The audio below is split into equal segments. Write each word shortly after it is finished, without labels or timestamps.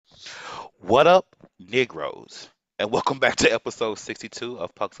What up, Negroes? And welcome back to episode 62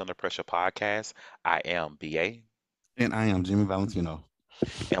 of Punks Under Pressure podcast. I am BA. And I am Jimmy Valentino.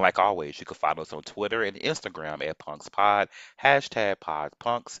 And like always, you can follow us on Twitter and Instagram at PunksPod, hashtag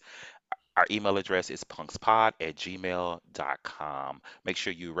PodPunks. Our email address is punkspod@gmail.com. Make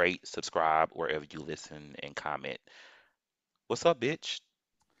sure you rate, subscribe wherever you listen, and comment. What's up, bitch?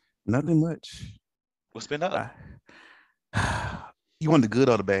 Nothing much. What's been up? You want the good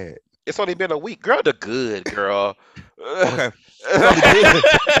or the bad? It's only been a week. Girl, the good, girl. Okay. So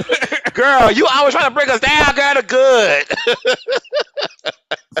the good. Girl, you always trying to bring us down, girl, the good.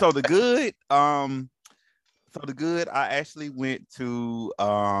 so the good. I actually went to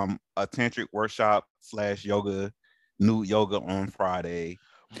a tantric workshop slash yoga, new yoga on Friday.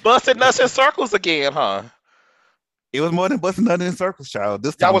 Busting us in circles again, huh? It was more than busting nothing in circles, child.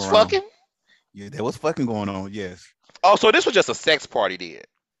 This Y'all time was around. fucking? Yeah, there was fucking going on. Yes. Oh, so this was just a sex party then.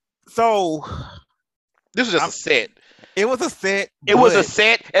 So This was just I'm, a set. it was a set, It was a but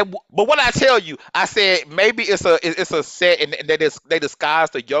set, but what I tell you, I said maybe it's a set, and they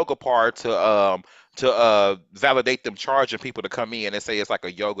disguised the yoga part to validate them charging people to come in and say it's like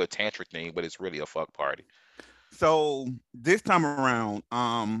a yoga tantric thing, but it's really a fuck party. so this time around,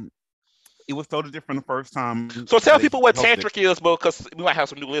 it was totally different the first time So tell they people what hosted it. tantric is, because we might have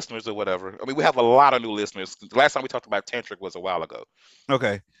some new listeners or whatever. I mean, we have a lot of new listeners. The last time we talked about tantric was a while ago.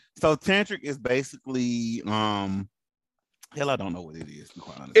 Okay. So tantric is basically hell I don't know what it is, to be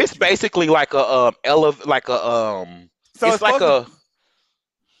quite honest It's with you. basically like So it's like a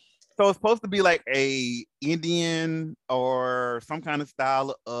it's supposed to be like a Indian or some kind of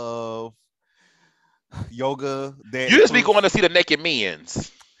style of yoga that you just be includes. going to see the naked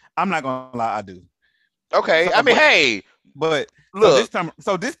men's. I'm not gonna lie, I do. Okay, I So mean, hey, but look,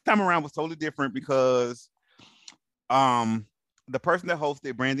 this time around was totally different because um the person that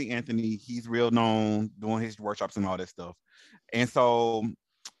hosted, Brandon Anthony, he's real known doing his workshops and all that stuff. And so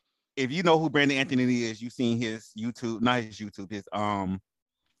if you know who Brandon Anthony is, you've seen his YouTube, not his YouTube, his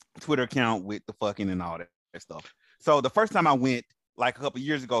Twitter account with the fucking and all that stuff. So the first time I went, like a couple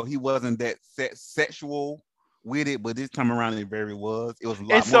years ago, he wasn't that sexual with it, but this time around it very was. It was a and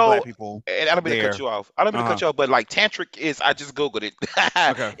lot more black so, people and I don't mean to cut there. you off. I don't mean to cut Uh-huh. you off, but like tantric is, I just googled it.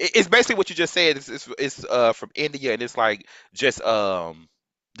 Okay. It's basically what you just said. It's from India, and it's like just the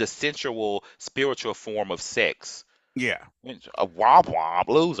sensual, spiritual form of sex. Yeah. A womp womp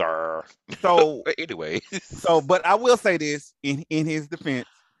loser. So But anyway, but I will say this in his defense,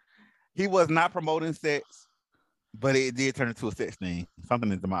 he was not promoting sex, but it did turn into a sex thing.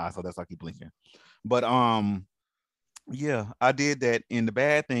 Something into my eye, so that's why I keep blinking. But yeah, I did that. And the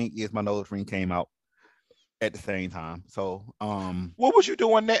bad thing is my nose ring came out at the same time. So what was you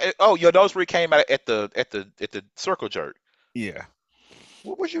doing there? Oh, your nose ring came out at the circle jerk. yeah.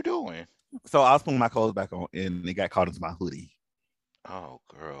 What was you doing? So I was putting my clothes back on and it got caught into my hoodie. Oh,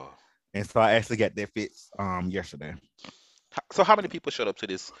 girl. And so I actually got that fixed yesterday. So how many people showed up to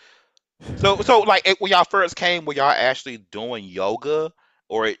this? So like when y'all first came, were y'all actually doing yoga,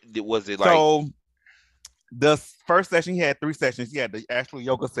 or was it like? So the first session, he had 3 sessions. He had the actual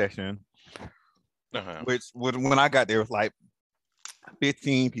yoga session, Uh-huh. which when I got there was like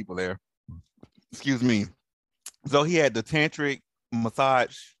 15 people there. Excuse me. So he had the tantric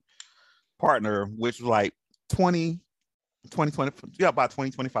massage partner, which was like 20, 20, yeah, about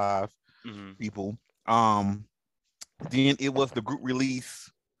 20, 25 Hmm. people. Um, then it was the group release,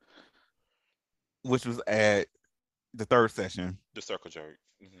 which was at the third session. The circle jerk.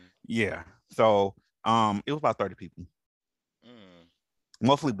 Hmm. Yeah. So it was about 30 people. Mm.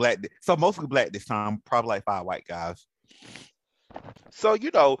 Mostly black. So mostly black this time, probably like 5 white guys. So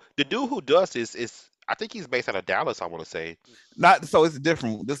the dude who does this is, I think he's based out of Dallas. I want to say. Not so it's a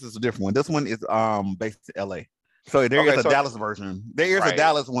different. This is a different one. This one is based in LA. So there is Okay, a so Dallas version. There is a right.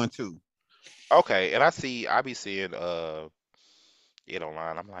 Dallas one too. Okay, and I be seeing it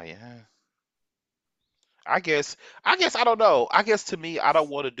online. I'm like, yeah. I guess I don't know. I guess to me, I don't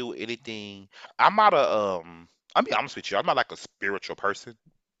want to do anything. I'm not a I'll be honest with you. I'm not like a spiritual person.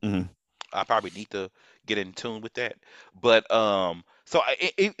 Mhm. I probably need to get in tune with that. But so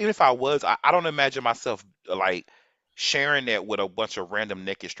even if I was, I don't imagine myself like sharing that with a bunch of random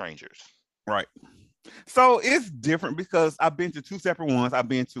naked strangers. Right. So it's different because I've been to two separate ones. I've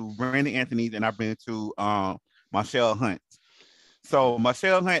been to Randy Anthony's and I've been to Michelle Hunt. So Hmm.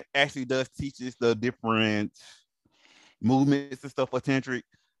 Michelle Hunt actually does teaches the different movements and stuff for tantric.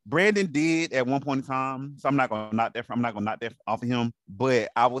 Brandon did at one point in time, so I'm not gonna knock that off of him. But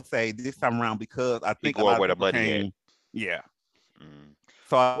I would say this time around because I He think a lot going of where the people money at. came, yeah. Mm.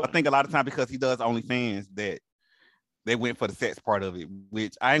 So I What? think a lot of time because he does OnlyFans that They went for the sex part of it,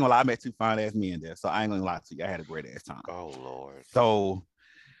 which I ain't gonna lie, I met two fine ass men there, so I ain't gonna lie to you. I had a great ass time. Oh Lord. So,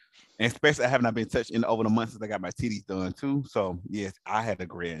 and especially I have not been touched in over the months since I got my titties done too. So yes, I had a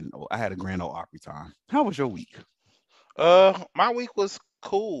grand old Opry time. How was your week? My week was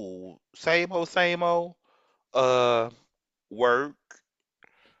cool. Same old, same old. Uh, work,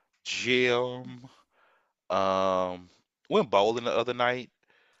 gym. Um, went bowling the other night.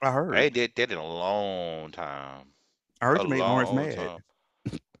 I I heard. ain't did that in a long time. I heard A you made Lawrence long mad time.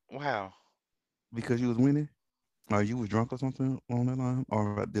 Wow. because you was winning, or you was drunk or something along that line,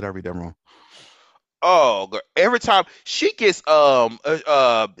 or did I read that wrong? Oh, every time she gets he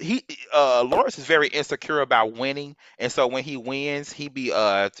Lawrence is very insecure about winning, and so when he wins, he be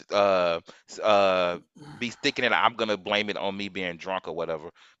be sticking it. I'm gonna blame it on me being drunk or whatever,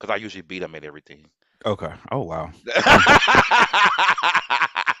 because I usually beat him at everything. Okay. Oh wow. That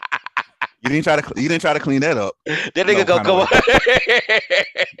You didn't try to clean that up. nigga No go kind of go.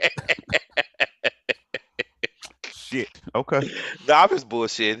 way. Shit. Okay. Nah, I'm just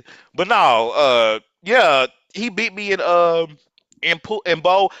bullshit. But no, yeah, he beat me in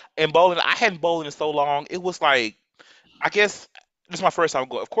bowling. I hadn't bowled in so long. It was like, I guess this is my first time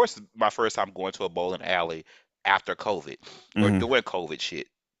going. Of course, my first time going to a bowling alley after COVID or Hmm. doing COVID shit.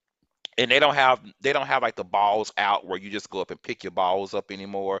 And they don't have like the balls out where you just go up and pick your balls up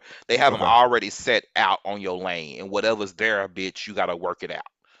anymore. They have them Okay. already set out on your lane, and whatever's there, bitch, you gotta work it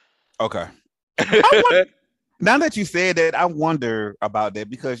Okay. I want out. now that you said that, I wonder about that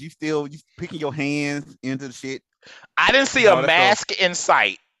because you picking your hands into the shit I didn't see and a all that stuff. mask in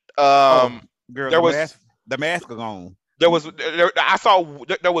sight. Oh, Um, girl, there was the mask are gone. I saw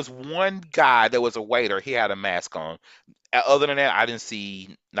there was one guy that was a waiter. He had a mask on. Other than that, I didn't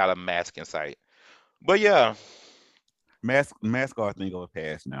see not a mask in sight. But yeah, Mask guard thing over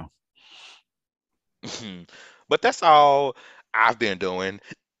past now. but that's all I've been doing.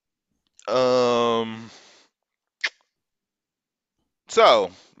 Um,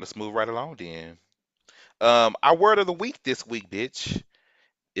 so let's move right along then. Our word of the week this week, bitch,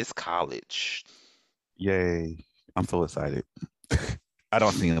 is college. Yay. I'm so excited. I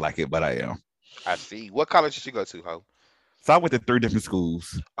don't seem like it, but I am. I see. What college did you go to, Ho? So I went to three different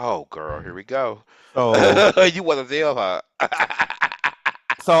schools. Oh, girl, here we go. So You wasn't there, huh?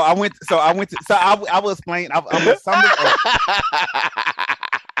 I will explain. I'm gonna sum this up.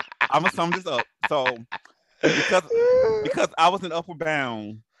 I'm gonna sum this up. So because because I was in Upper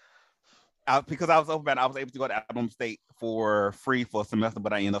Bound, because I was Upper Bound, I was able to go to Alabama State for free for a semester,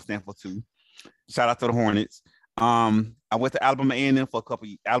 but I ended up staying for two. Shout out to the Hornets. I went to Alabama A&M for a couple.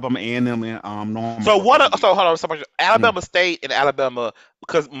 Alabama A&M and Norman So for a couple so years. hold on, so much Mhm. Alabama State and Alabama,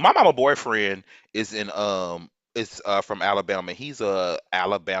 because my mama boyfriend is from Alabama. He's a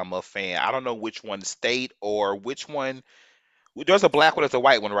Alabama fan. I don't know which one state or which one. There's a black one, there's a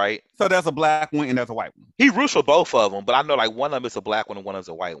white one, right? So there's a black one and there's a white one. He roots for both of them, but I know like one of them is a black one and one is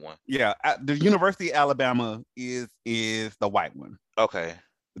a white one. Yeah, the University of Alabama is the white one. Okay.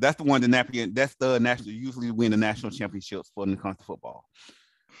 That's the one the Napier. That's the national. Usually win the national championships for when it comes to football.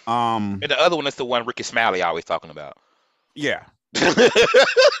 Um, And the other one is the one Ricky Smiley always talking about. yeah.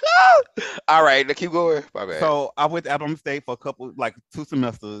 All right, now keep going. My bad. So I went to Alabama State for a couple, like two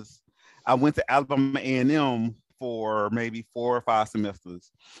semesters. I went to Alabama A&M for maybe 4 or 5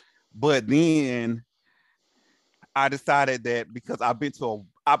 semesters. But then I decided that because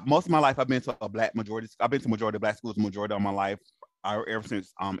most of my life I've been to a black majority. I've been to majority of black schools majority of my life. Ever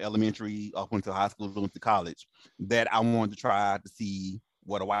since elementary up until high school, into college, that I wanted to try to see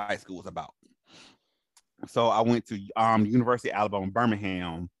what a white school was about. So I went to University of Alabama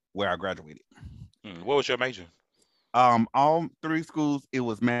Birmingham, where I graduated. What was your major? All three schools, it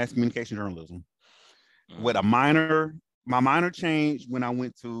was mass communication journalism. With a Mm. minor, my minor changed when I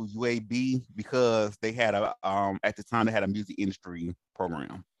went to UAB because they had at the time they had a music industry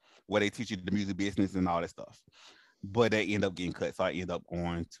program where they teach you the music business and all that stuff. But they end up getting cut, so I end up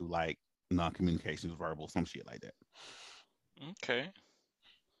going to like non-communications, verbal, some shit like that. Okay.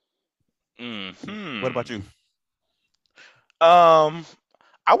 What about Hmm. you? Um,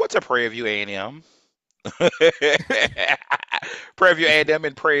 I went to Prairie View A&M. Prairie View A&M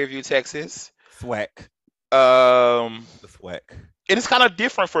in Prairie View, Texas. Swack, Um, the swack. and it's kind of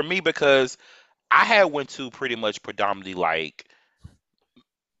different for me because I had went to pretty much predominantly like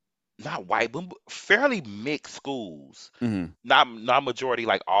not white, but fairly mixed schools. Mm-hmm. Not majority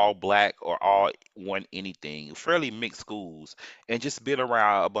like all black or all one anything. Fairly mixed schools, and just been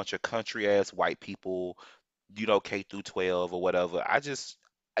around a bunch of country ass white people, K through 12 or whatever.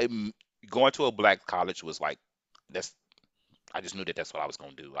 I'm going to a black college was like that's I just knew that that's what I was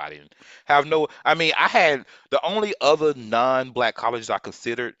gonna do. I didn't have no. I mean, I had the only other non-black colleges I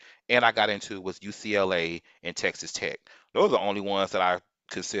considered, and I got into was UCLA and Texas Tech. Those are the only ones that I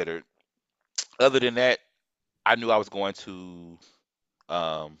considered. Other than that, I knew I was going to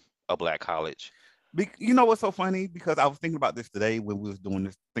um, a black college. You know what's so funny? Because I was thinking about this today when we was doing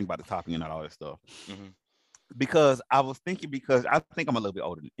this, think about the topic and all that stuff. Hmm. Because I was thinking, because I think I'm a little bit older.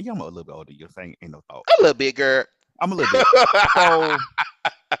 Yeah, I'm a little bit older. You're saying ain't no thought. A little bit, girl. I'm a little bit. So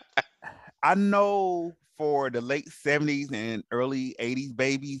I know for the late 70s and early 80s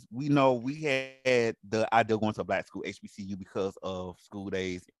babies, we know we had the idea of going to a black school, HBCU, because of school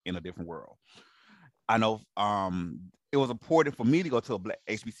days in a different world. I know it was important for me to go to a black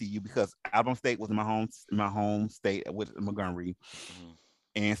HBCU because Alabama State was my home state with Montgomery. Hmm.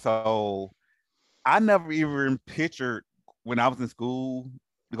 And so I never even pictured when I was in school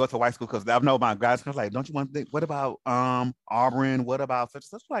to go to white school, because I know my guys was like, don't you want to think, what about Auburn? What about such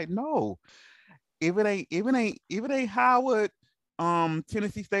and such? Like, no, if it ain't Howard,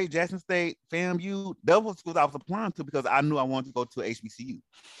 Tennessee State, Jackson State, FAMU, those were schools I was applying to because I knew I wanted to go to HBCU.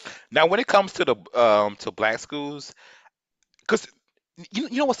 Now, when it comes to the to black schools, because you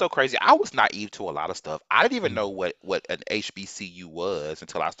know what's so crazy? I was naive to a lot of stuff. I didn't even Mhm. know what an HBCU was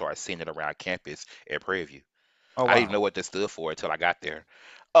until I started seeing it around campus at Prairie View. Oh I didn't even wow. know what that stood for until I got there.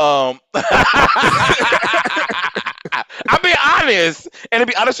 I'm being honest, and to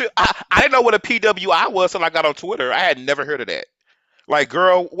be honest, I didn't know what a PWI was until I got on Twitter. I had never heard of that. Like,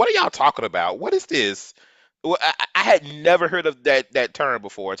 girl, what are y'all talking about? What is this? Well, I had never heard of that term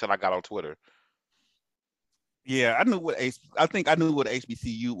before until I got on Twitter. Yeah, I think I knew what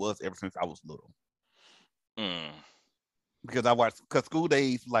HBCU was ever since I was little, Mm, because I watched, because school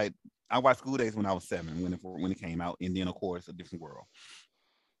days, like I watched School Days when I was 7, when it came out, and then of course A Different World.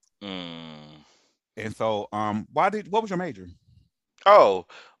 mm. And so, what was your major? Oh,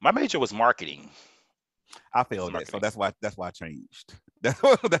 my major was marketing. I It's failed that, so marketing. that's why I changed. That's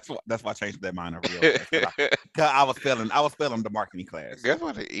why I changed that minor real fast, because I was failing the marketing class. That's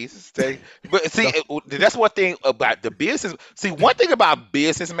what the easiest thing. But see, So, that's one thing about the business. See, one thing about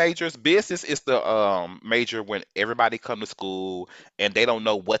business majors, business is the major when everybody come to school and they don't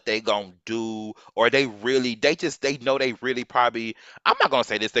know what they gonna do, or they know they really probably. I'm not gonna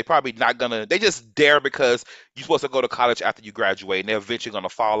say this. They probably not gonna. They just there because you're supposed to go to college after you graduate, and they're eventually gonna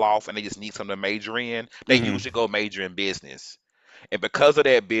fall off, and they just need something to major in. They mhm. usually go major in business, and because of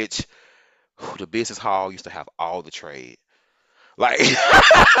that, bitch, the business hall used to have all the trade. Like,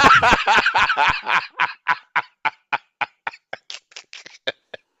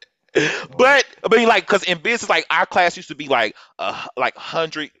 but I mean, like, cause in business, like our class used to be like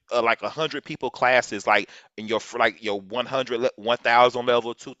 100 people classes, like in your 100, 1,000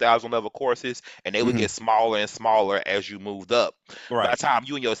 level, 2,000 level courses, and they would Mhm. get smaller and smaller as you moved up. By the Right. time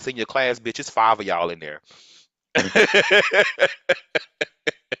you and your senior class, bitch, it's five of y'all in there.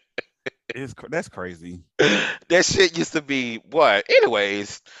 That's crazy. That shit used to be what?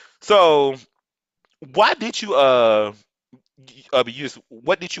 Anyways, so why did you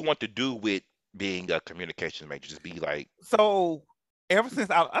what did you want to do with being a communications major? Just be like, So ever since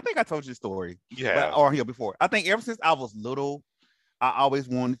I think I told you the story, you but have. or here before. I think ever since I was little, I always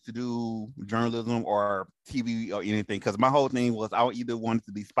wanted to do journalism or TV or anything, because my whole thing was I either wanted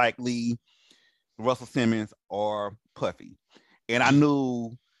to be Spike Lee, Russell Simmons, or Puffy. And I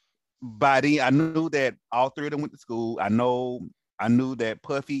knew that all three of them went to school. I knew that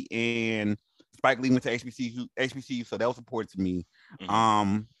Puffy and Spike Lee went to HBCU, so that was important to me. Hmm.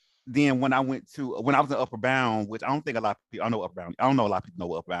 Um, then when I was in Upper Bound, which I don't think a lot of people I know Upper Bound. I don't know a lot of people know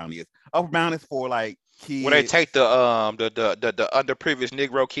what Upper Bound is. Upper Bound is for like When they take kids. the underprivileged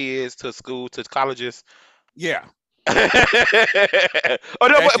Negro kids to school to colleges. Yeah, Oh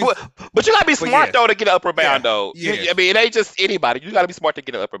no, actually, but you gotta be but smart though to get an upper bound yeah, though. I yes, mean, it ain't just anybody. You gotta be smart to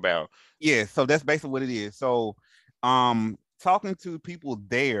get an upper bound. yeah. So that's basically what it is. So, talking to people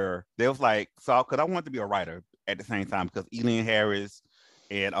there, they was like, so because I wanted to be a writer at the same time, because Elian Harris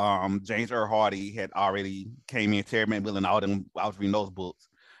and James Earl Hardy had already came in, Terry McMillan, and all them. I was reading those books,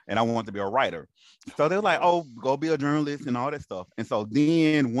 and I wanted to be a writer. So they were like, Oh, "Oh, go be a journalist and all that stuff." And so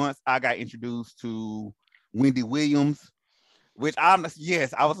then once I got introduced to Wendy Williams, which I was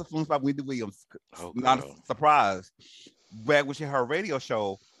influenced by Wendy Williams. oh, Not a girl. surprise. Back when she had her radio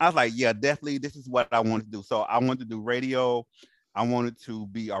show, I was like, yeah, definitely, this is what I wanted to do. So I wanted to do radio. I wanted to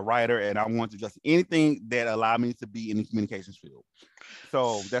be a writer, and I wanted to just anything that allowed me to be in the communications field.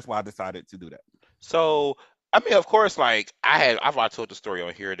 So that's why I decided to do that. So, I mean, of course, like I've already told the story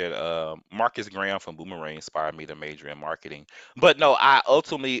on here that Marcus Graham from Boomerang inspired me to major in marketing. But no, I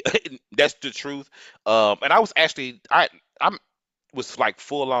ultimately that's the truth. And I was actually I'm was like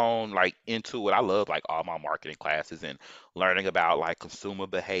full on like into it. I love like all my marketing classes and learning about like consumer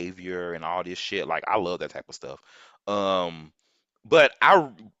behavior and all this shit. Like I love that type of stuff. Um, but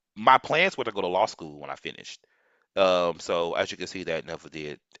my plans were to go to law school when I finished. So as you can see, that never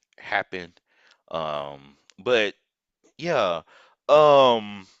did happen. But yeah.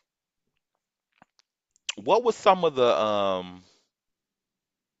 Um, what was some of the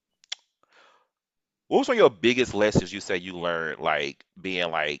what was some of your biggest lessons you say you learned, like being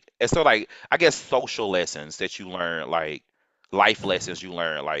like, and so like I guess social lessons that you learned, like life lessons you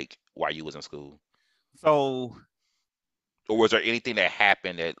learned, like while you was in school, So or was there anything that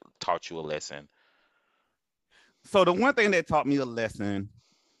happened that taught you a lesson? so the one thing that taught me a lesson,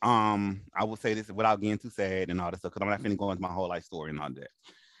 I would say this without getting too sad and all this stuff, because I'm not finna go into my whole life story and all that.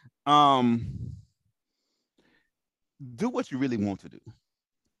 Do what you really want to do.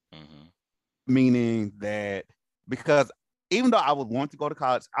 Hmm. Meaning that because even though I would want to go to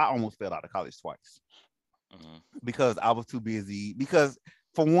college, I almost failed out of college twice Hmm. because I was too busy. Because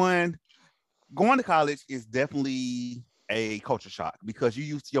for one, going to college is definitely a culture shock because you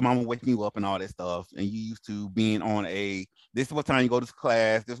used to your mama waking you up and all that stuff, and you used to being on a this is what time you go to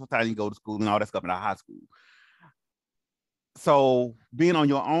class, this is what time you go to school, and all that stuff in our high school. So being on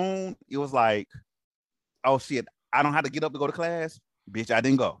your own, it was like, oh shit, I don't have to get up to go to class, bitch. I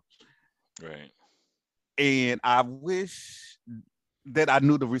didn't go, Right. and I wish that I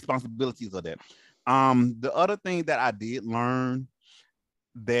knew the responsibilities of that. The other thing that I did learn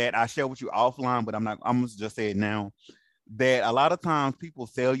that I share with you offline, but I'm gonna just say it now, that a lot of times people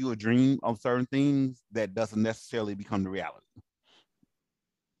sell you a dream of certain things that doesn't necessarily become the reality.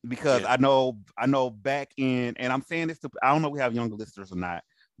 Because Yeah. I know back in, and I'm saying this to, I don't know if we have younger listeners or not,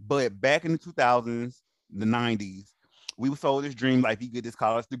 but back in the 2000s, the 90s, we were sold this dream like you get this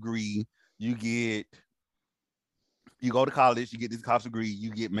college degree, you get, you go to college, you get this college degree,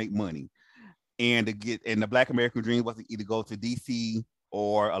 you get make money. And the Black American dream was to either go to DC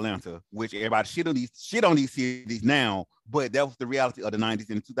or Atlanta, which everybody shit on these cities now, but that was the reality of the 90s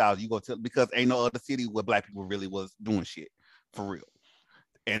and the 2000s. You go to because ain't no other city where black people really was doing shit for real.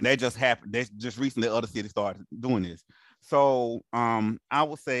 And that just happened. That's just recently other cities started doing this. So I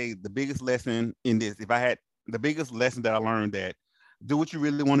would say the biggest lesson in this, if I had the biggest lesson that I learned that do what you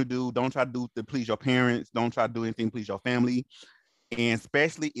really want to do. Don't try to do to please your parents. Don't try to do anything to please your family. And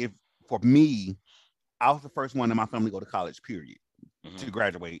especially if for me, I was the first one in my family to go to college, period, to Hmm.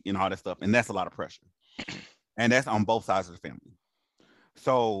 graduate and all that stuff. And that's a lot of pressure. And that's on both sides of the family.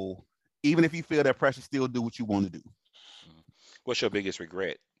 So even if you feel that pressure, still do what you want to do. What's your biggest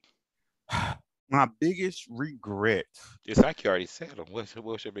regret? My biggest regret, It's like you already said them. What's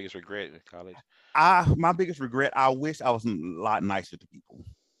your biggest regret in college? my biggest regret, I wish I was a lot nicer to people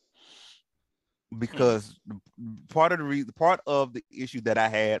Hmm. because part of the issue that I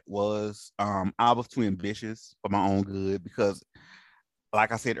had was I was too ambitious for my own good because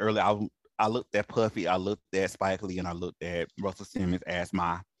like I said earlier, I looked at Puffy, I looked at Spike Lee, and I looked at Russell Simmons as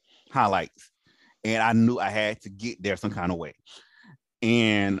my highlights, and I knew I had to get there some kind of way.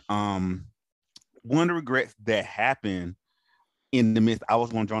 And one of the regrets that happened in the midst, I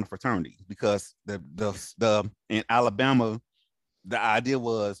was going to join a fraternity because the in Alabama, the idea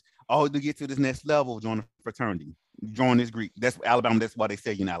was, oh, to get to this next level, join a fraternity, join this Greek. That's Alabama. That's why they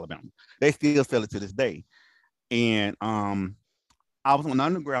say in Alabama. They still sell it to this day. And I was on the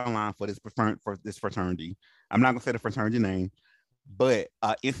underground line for this fraternity. I'm not gonna say the fraternity name, but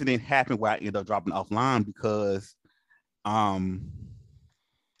incident happened where I ended up dropping offline because um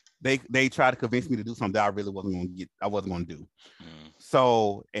they tried to convince me to do something that I really wasn't gonna get. I wasn't gonna do. Hmm.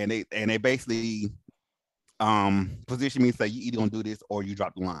 So and they basically positioned me and say you either gonna do this or you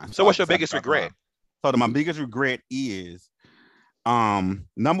drop the line. So So I what's your decided to biggest drop the line. regret? So my biggest regret is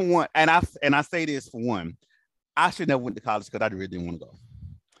number one, and I say this for one, I should never went to college because I really didn't want to go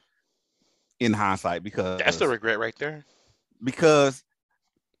in hindsight That's the regret right there. because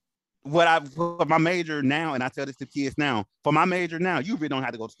what I for my major now, and I tell this to kids now, for my major now, you really don't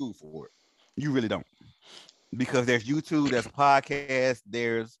have to go to school for it. You really don't. Because there's YouTube, there's a podcast,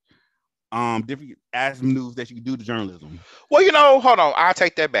 there's different avenues that you can do to journalism. Well, hold on. I'll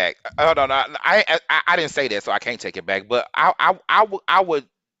take that back. Hold on. I didn't say that, so I can't take it back. But I would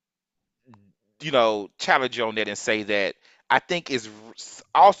challenge you on that and say that I think it's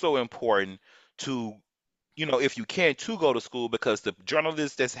also important to, if you can, to go to school because the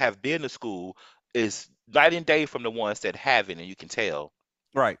journalists that have been to school is night and day from the ones that haven't, and you can tell.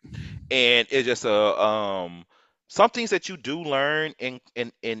 Right. And it's just some things that you do learn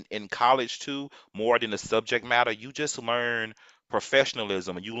in college too, more than the subject matter. You just learn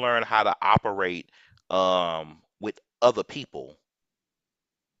professionalism and you learn how to operate with other people.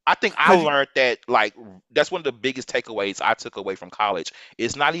 I think I Cause you, learned that like that's one of the biggest takeaways I took away from college.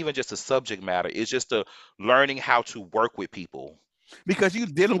 It's not even just the subject matter, it's just the learning how to work with people because you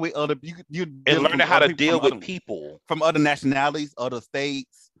dealing with other you and dealing learning from how other to people deal with people. from other nationalities, other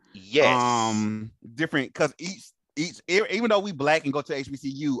states, Yes. different. Because even though we black and go to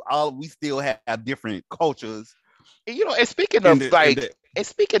HBCU, all we still have different cultures And speaking in of the.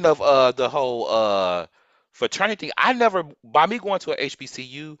 the whole fraternity, I never by me going to a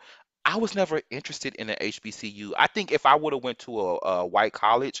HBCU, I was never interested in an HBCU. I think if I would have went to a white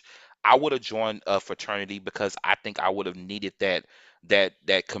college, I would have joined a fraternity because I think I would have needed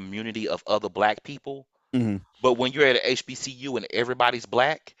that community of other black people. Mhm. But when you're at an HBCU and everybody's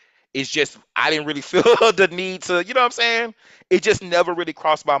black, it's just I didn't really feel the need to, you know what I'm saying? It just never really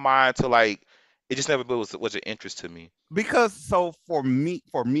crossed my mind to like it just never was an interest to me. Because so for me,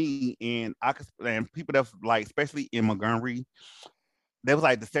 and and people that's like, especially in Montgomery, they was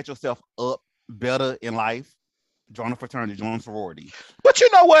like to set yourself up better in life. Join a fraternity, join a sorority. But you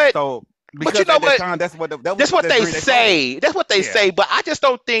know what? So But you because know at that what? time, that was That's what that's they during their slogan. say. That's what they Yeah, say. But I just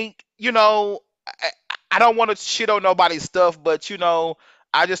don't think, I don't want to shit on nobody's stuff, but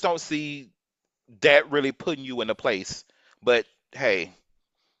I just don't see that really putting you in a place. But hey,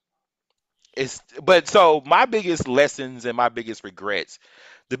 but so my biggest lessons and my biggest regrets,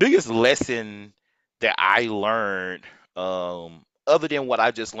 the biggest lesson that I learned, other than what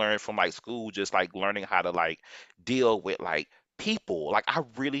I just learned from like school, just like learning how to like deal with like people. Like I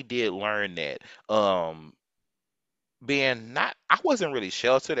really did learn that. Being not I wasn't really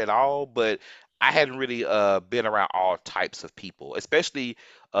sheltered at all, but I hadn't really been around all types of people, especially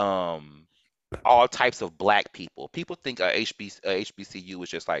um all types of black people. People think HBCU is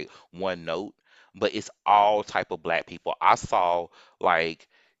just like one note, but it's all type of black people. I saw like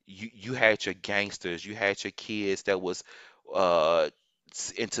you had your gangsters, you had your kids that was uh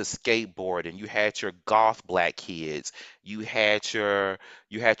into skateboarding, you had your goth black kids, you had your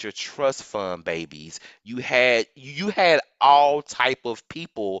trust fund babies, you had all type of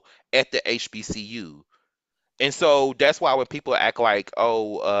people at the HBCU. And so that's why when people act like,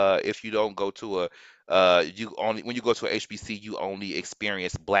 oh, if you don't go to you only when you go to a HBC, you only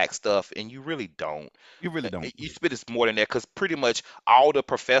experience black stuff, and you really don't. you really don't. You spit is more than that because pretty much all the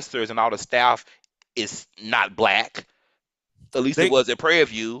professors and all the staff is not black. At least it They was at Prairie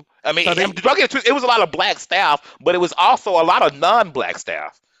View. I mean, so they don't get it twisted, it was a lot of black staff, but it was also a lot of non-black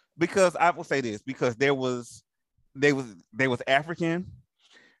staff. because I will say this, because they was African,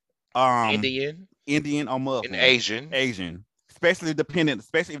 um, Indian Indian, or and Muslim, Asian. Asian. Especially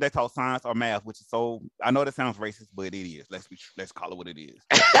if they taught science or math, which is so. I know that sounds racist, but it is. Let's call it what it is.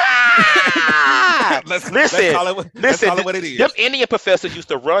 let's Listen, call it let's listen. call it what it Them is. Indian professors used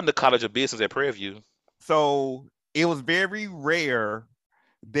to run the College of Business at Prairie View. So it was very rare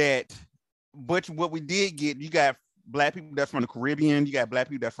that, but what we did get, you got black people that's from the Caribbean, you got black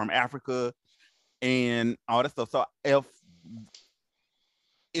people that's from Africa, and all that stuff. So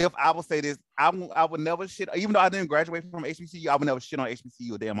if I would say this, I would never shit. Even though I didn't graduate from HBCU, I would never shit on HBCU a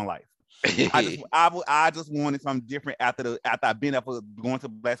day in my life. I just wanted something different after I've been there for going to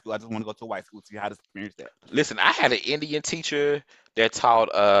black school. I just want to go to a white school to see how to experience that. Listen, I had an Indian teacher that taught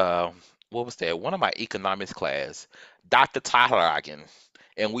what was that? One of my economics class, Dr. Taharagan.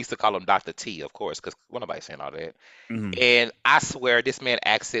 And we used to call him Dr. T, of course, because one nobody saying all that. Mm-hmm. And I swear this man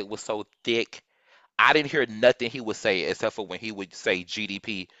accent was so thick. I didn't hear nothing he would say except for when he would say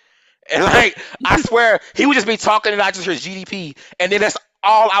GDP. And like I swear he would just be talking and I just hear GDP. And then that's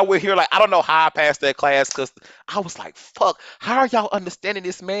all I would hear. Like I don't know how I passed that class because I was like, fuck, how are y'all understanding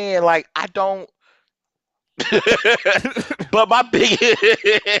this man? Like I don't. But my biggest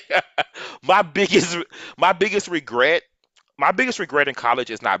my biggest regret my biggest regret in college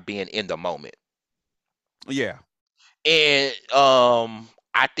is not being in the moment. Yeah. And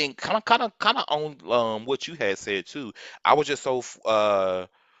I think kind of on what you had said too. I was just so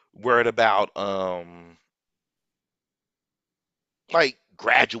worried about like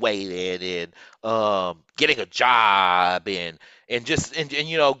graduating and getting a job and just and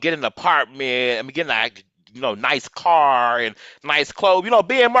getting an apartment. I mean getting like nice car and nice clothes.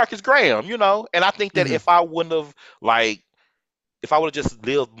 Being Marcus Graham. And I think that Mm-hmm. if I wouldn't have like if I would have just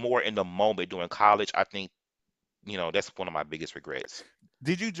lived more in the moment during college, I think that's one of my biggest regrets.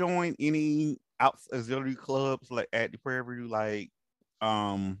 Did you join any auxiliary clubs like at the Prairie View, like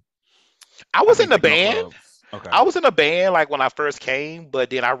um I I was can't in a think of no band. clubs. Okay. I was in a band like when I first came, but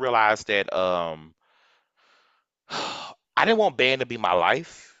then I realized that I didn't want band to be my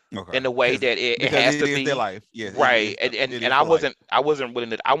life. Okay. in the way that it Because has it to is their be. life. Yes, Right. And, it and is I for life. wasn't I wasn't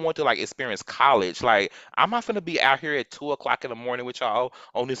willing to. I want to like experience college. Like I'm not gonna be out here at 2 o'clock in the morning with y'all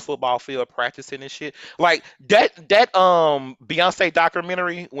on this football field practicing and shit. Like that Beyonce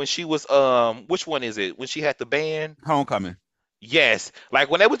documentary when she was which one is it? When she had the band? Homecoming. Yes. Like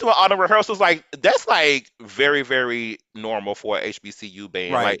when they was doing all the rehearsals, like that's like very, very normal for a HBCU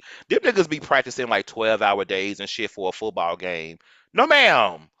band. Like Right. them niggas be practicing like 12-hour days and shit for a football game. No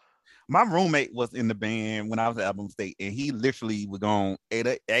ma'am. My roommate was in the band when I was at Alabama State, and he literally was gone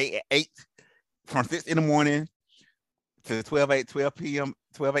 8 from 6 in the morning to 12 p.m.,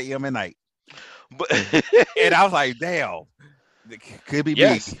 12 a.m. at night. But And I was like, damn, it could be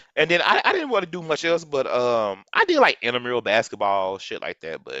me. yes. And then I didn't want to do much else, but I did like intramural basketball, shit like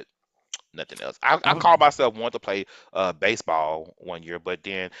that, but nothing else. I I was, called myself wanting to play baseball one year, but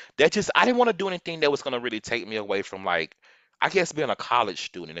then that just I didn't want to do anything that was gonna really take me away from like I guess being a college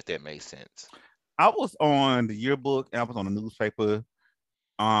student, if that makes sense. I was on the yearbook, and I was on the newspaper.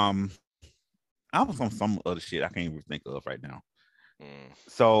 Um, I was on some other shit I can't even think of right now. Mm.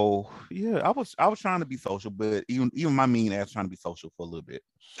 So yeah, I was trying to be social, but even my mean ass trying to be social for a little bit.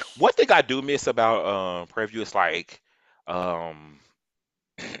 One thing I do miss about Preview is like um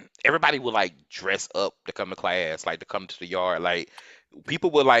everybody would like dress up to come to class, like to come to the yard. Like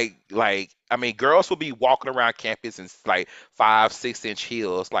people would like I mean girls would be walking around campus in like 5, 6 inch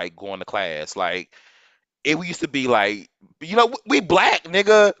heels, like going to class. Like it used to be like we black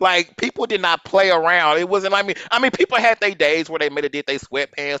nigga, like people did not play around. It wasn't like me. I mean people had their days where they made it did they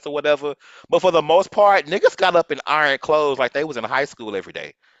sweatpants or whatever, but for the most part niggas got up in iron clothes like they was in high school every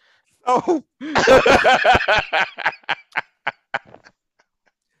day. Oh,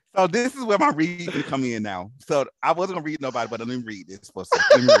 so this is where my reading come in now. So I wasn't gonna read nobody, but let me read this for a second.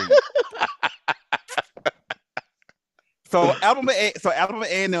 Let me read. So Alabama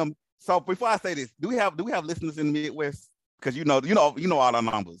A&M. So before I say this, do we have listeners in the Midwest? Because you know all our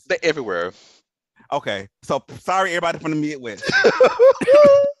numbers. They everywhere. Okay, so sorry everybody from the Midwest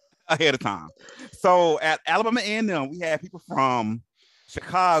ahead of time. So at Alabama A&M, we had people from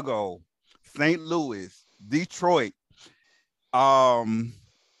Chicago, St. Louis, Detroit, um,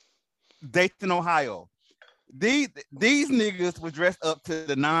 Dayton, Ohio. These niggas was dressed up to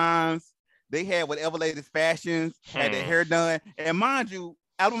the nines. They had whatever latest fashions, had their Hmm. hair done, and mind you,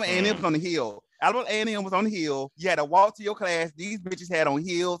 Alabama A&M was Hmm. on the hill. Alabama A&M was on the hill. You had to walk to your class. These bitches had on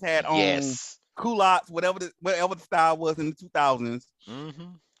heels, had on Yes. culottes, whatever the style was in the 2000s.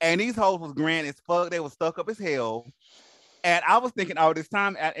 Hmm. And these hoes was grand as fuck. They was stuck up as hell. And I was thinking all this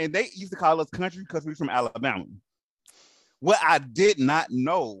time, and they used to call us country because we from Alabama. What I did not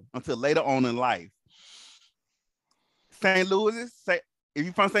know until later on in life, St. Louis, if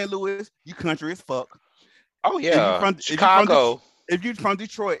you from St. Louis, you country as fuck. Oh If you yeah, from if you from Chicago. if you from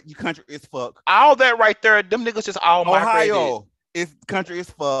Detroit, you country as fuck. All that right there, them niggas just all migrated. Ohio is country as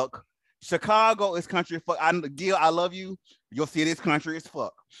fuck. Chicago is country as fuck. Gil, I love you. Your city is country as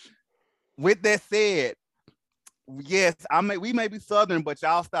fuck. With that said, yes, we may be southern, but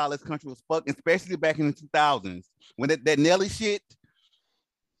y'all style is country as fuck, especially back in the 2000s when that Nelly shit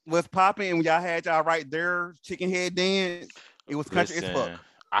was popping and when y'all had y'all right there, chicken head dance. It was country as fuck. Listen,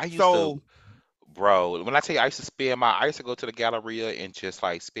 I used to, So, bro. When I tell you, I used to go to the Galleria and just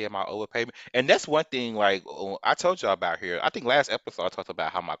like spend my overpayment. And that's one thing. Like I told y'all about here. I think last episode I talked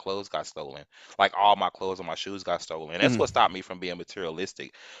about how my clothes got stolen. Like all my clothes and my shoes got stolen. And that's mm, what stopped me from being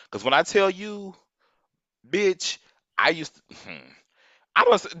materialistic. Because when I tell you, bitch, I used to. I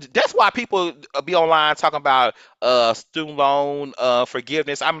don't. That's why people be online talking about student loan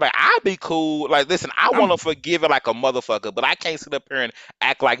forgiveness. I'm like, I'd be cool. Like, listen, I want to I'm forgive it like a motherfucker, but I can't sit up here and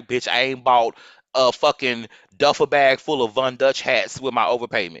act like, bitch, I ain't bought a fucking duffel bag full of Von Dutch hats with my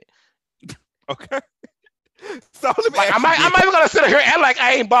overpayment. okay. So let me Like, ask you I'm this. not even gonna sit here and act like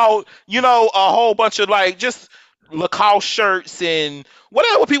I ain't bought, a whole bunch of like just Lacoste shirts and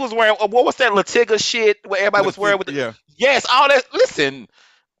whatever people was wearing. What was that Latiga shit where everybody was wearing with the, Yeah. yes, all that. Listen.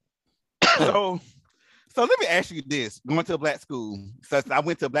 So so let me ask you this. Going to a black school. So I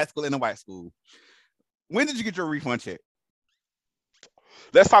went to a black school and a white school. When did you get your refund check?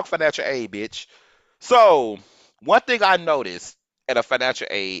 Let's talk financial aid, bitch. So, one thing I noticed at a financial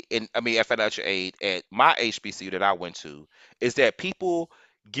aid, at financial aid at my HBCU that I went to, is that people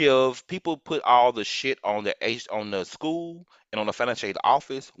put all the shit on the school and on the financial aid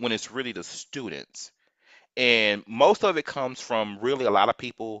office when it's really the students. And most of it comes from really a lot of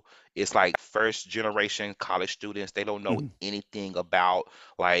people. It's like first generation college students. They don't know Mhm. anything about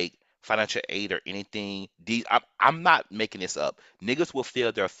like financial aid or anything. I'm not making this up. Niggas will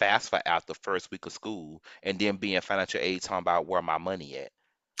fill their FAFSA out the first week of school and then be in financial aid talking about where my money at.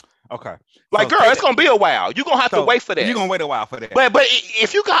 Okay. Like, So girl, say it's that. gonna be a while. You gonna have to So wait for you're that. gonna wait a while for that. But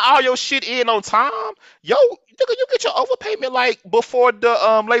if you got all your shit in on time, yo, nigga, you get your overpayment like before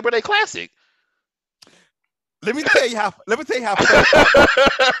the Labor Day Classic. Let me tell you how fucked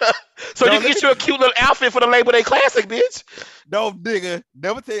up. So you No, can let get me. you a cute little outfit for the Labor Day Classic, bitch. No, nigga.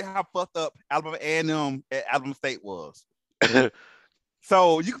 Let me tell you how fucked up Alabama A&M at Alabama State was.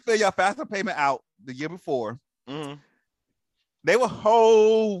 So you can fill your FAFSA payment out the year before. Mhm. They will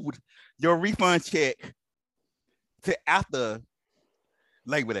hold your refund check to after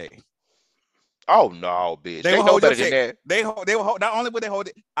Labor Day. Oh no, bitch. They They will know hold your better than check. that. They will hold. Not only will they hold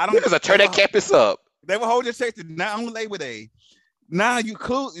it, I don't. Niggas will tear that campus up. They will hold your check to not only Labor Day. Now you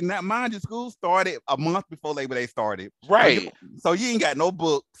cool. Now mind you, school started a month before Labor Day started. Right. So you ain't got no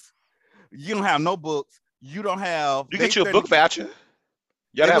books. You don't have no books. You don't have. You They get you a started. book voucher. You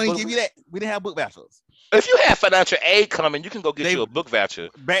They gotta have wouldn't book. give you that. We didn't have book vouchers. If you have financial aid coming, you can go get They you a book voucher.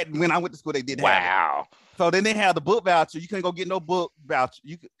 back when I went to school, they did have it. Wow. So then they had the book voucher. You couldn't go get no book voucher.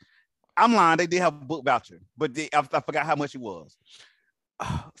 You could, I'm lying. They did have a book voucher, but I forgot how much it was.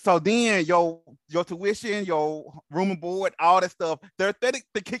 So then your tuition, your room and board, all that stuff, they're threatening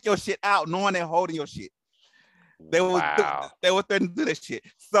to kick your shit out, knowing they're holding your shit. They were Wow. they were threatening to do that shit.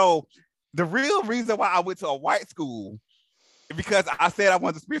 So the real reason why I went to a white school because I said I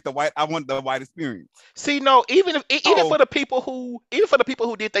wanted to experience I wanted the white experience. See, no, even Oh for the people who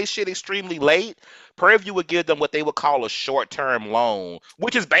did they shit extremely late, Prairie View would give them what they would call a short-term loan,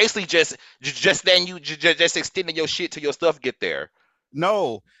 which is basically just then you just extending your shit till your stuff get there.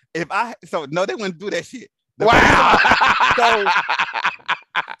 no, if I so no, they wouldn't do that shit. The reason Wow. why so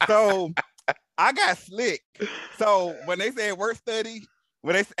so I got slick. So when they said work study,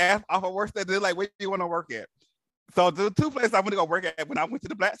 when they asked off of work study, they're like, "Where do you want to work at?" So the two places I went to go work at when I went to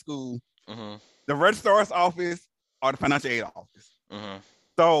the black school, Hmm. the registrar's office or the financial aid office. Hmm.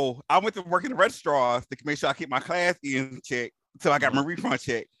 So I went to work in the registrars to make sure I keep my class in check until I got my Hmm. refund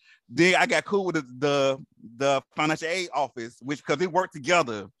check. Then I got cool with the financial aid office, which because they worked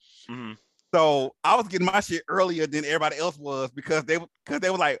together. Hmm. So I was getting my shit earlier than everybody else was because they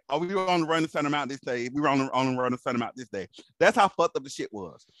were like, oh, we were on the run to Sun Amount this day. We were on the run to Sun Amount this day. That's how fucked up the shit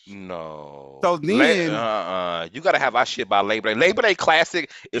was. No. So then You gotta have our shit by Labor Day. Labor Day Classic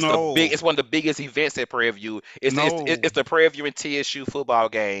is no, it's one of the biggest events at Prairie View. no, It's the Prairie View and TSU football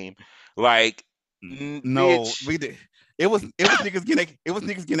game. Like, no, bitch. we did. It was niggas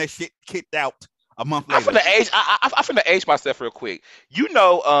getting that shit kicked out a month I'm later. finna age. I'm finna age myself real quick. You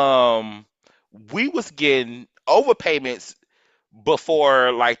know, we was getting overpayments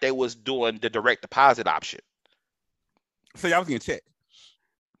before like they was doing the direct deposit option. So y'all was getting checked.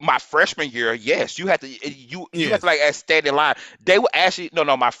 My freshman year, yes, you had to Yes. like stand in line. They were actually no.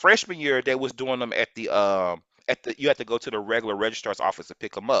 My freshman year, they was doing them at the you had to go to the regular registrar's office to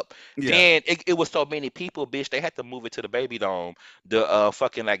pick them up. Yeah. Then it was so many people, bitch. They had to move it to the baby dome, the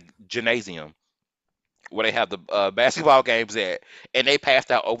fucking like gymnasium where they have the basketball games at, and they passed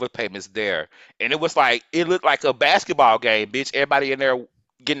out overpayments there. And it was like it looked like a basketball game, bitch. Everybody in there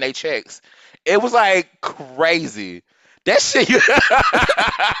getting their checks. It was like crazy. That shit.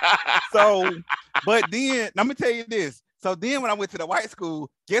 So, but then let me tell you this. So then when I went to the white school,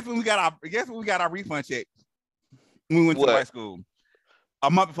 guess when we got our refund check when we went to the What? white school? A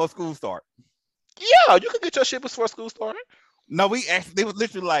month before school start. Yeah, you can get your shit before school started. No, we actually they was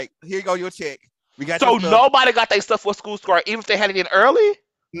literally like, here you go, your check. We got your So stuff. nobody got their stuff for school started, even if they had it in early.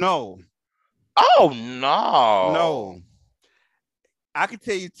 No, Oh no! no. I can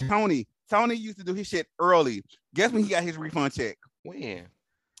tell you, Tony. Tony used to do his shit early. Guess when he got his refund check? When?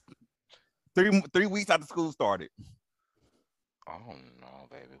 3 weeks after school started. Oh no,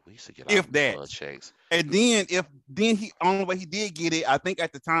 baby. We used to get our If that. blood checks. And then he only way he did get it, I think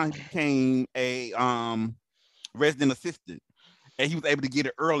at the time he became a resident assistant. And he was able to get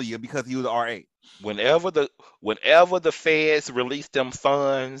it earlier because he was an RA. Whenever the whenever the feds released them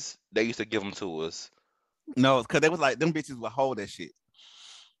funds, they used to give them to us. No, because they was like them bitches would hold that shit.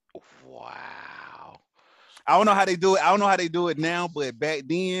 Wow. I don't know how they do it. I don't know how they do it now, but back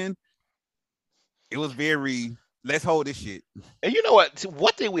then it was very let's hold this shit. And you know what?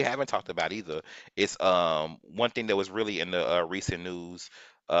 One thing we haven't talked about either is one thing that was really in the recent news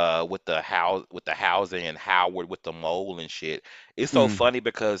with the housing and Howard with the mole and shit. It's so Mm. funny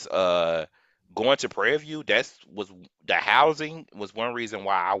because going to Prairie View, the housing was one reason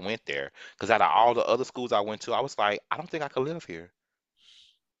why I went there. Because out of all the other schools I went to, I was like, I don't think I could live here.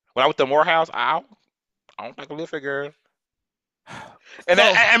 When I went to Morehouse, I don't think I could live here, girl. And So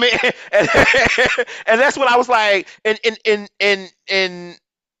I mean, and that's what I was like, and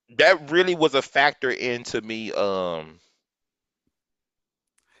that really was a factor into me.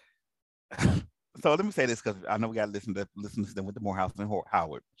 So let me say this because I know we got to listen to them with the Morehouse and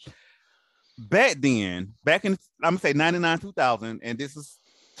Howard. Back then, back in I'm gonna say 99, 2000, and this is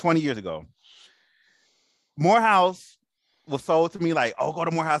 20 years ago. Morehouse was sold to me like, oh, go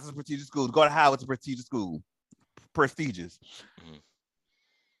to Morehouse, it's a prestigious school. Go to Howard, it's a prestigious school. Prestigious. Mhm.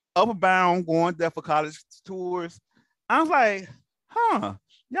 Upper Bound, going there for college tours. I was like, huh,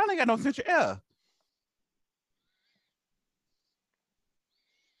 y'all ain't got no central air.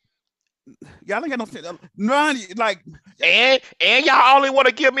 Y'all ain't got no central none like And y'all only want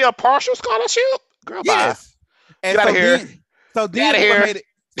to give me a partial scholarship? Girl, bye. yes. And Get out of here. so Get out then of what here. made it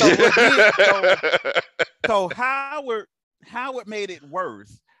so Howard made it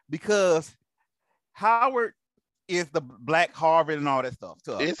worse because Howard is the black Harvard and all that stuff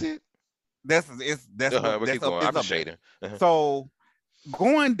too. Is it? That's what But keep that's up going. it's I'm up just there. shading. So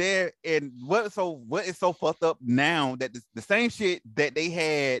going there and what is so fucked up now that the same shit that they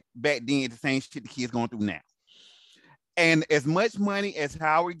had back then, the same shit the kids going through now. And as much money as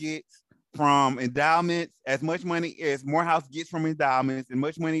Howard gets from endowments, as much money as Morehouse gets from endowments, and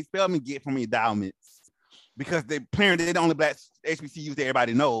much money Spelman get from endowments, because they apparently they're the only black HBCUs that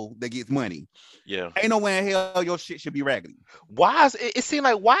everybody know that gets money. Yeah. Ain't no way in hell your shit should be raggedy. Why is it, it seems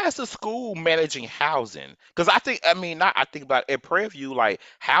like why is the school managing housing? Because I mean not I think about at Prairie View, like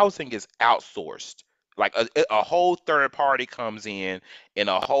housing is outsourced. Like a whole third party comes in and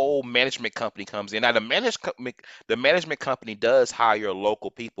a whole management company comes in. Now the management company does hire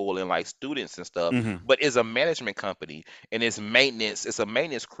local people and like students and stuff, Mm-hmm. but it's a management company and it's a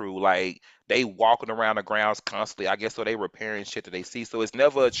maintenance crew. Like they walking around the grounds constantly, I guess, so they repairing shit that they see. So it's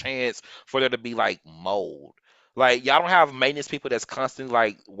never a chance for there to be like mold. Like y'all don't have maintenance people that's constantly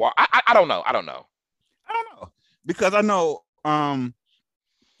like I don't know. I don't know. I don't know because I know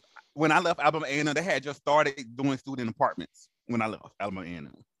when I left Alabama A&M, they had just started doing student apartments when I left Alabama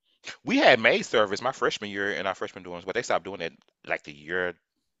A&M. We had maid service my freshman year in our freshman dorms, but they stopped doing it like the year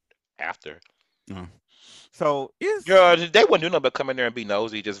after. Uh, so it's Girl, they wouldn't do nothing but come in there and be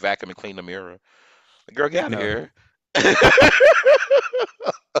nosy, just vacuum and clean the mirror. Girl, get out of no. here.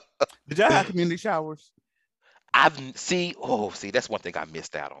 Did y'all have community showers? See, that's one thing I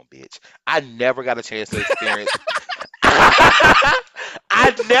missed out on, bitch. I never got a chance to experience.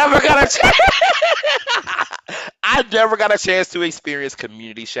 I never got a chance. I never got a chance to experience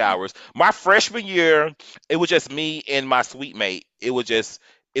community showers. My freshman year, it was just me and my suite mate. It was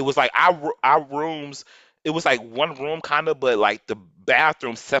like our rooms. It was like one room kind of, but like the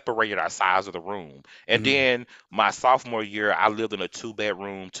bathroom separated our sides of the room. And Mm-hmm. then my sophomore year, I lived in a two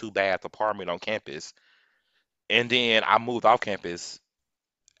bedroom, two bath apartment on campus. And then I moved off campus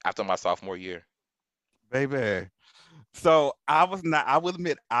after my sophomore year. Baby. So I was not. I will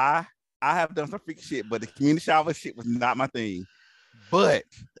admit I have done some freak shit, but the community shower shit was not my thing. But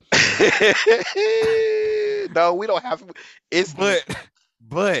No, we don't have. It's but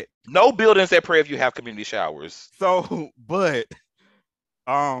but no buildings at Prairie View have community showers. but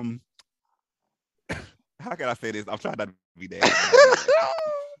um how can I say this? I'm trying not to be that.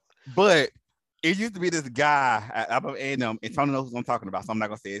 But it used to be this guy at Alabama A&M, and Tony knows who I'm talking about, so I'm not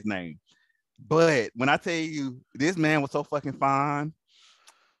gonna say his name. But when I tell you this man was so fucking fine,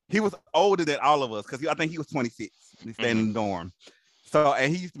 he was older than all of us because I think he was 26. He stayed in the dorm. So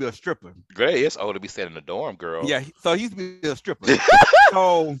and he used to be a stripper. Great, it's old to be sitting in the dorm, girl. Yeah, so he used to be a stripper.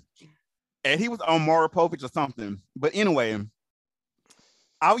 So and he was on Maury Povich or something. But anyway,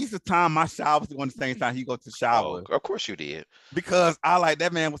 I used to time my showers on the same time he go to the shower Oh, of course you did. because I like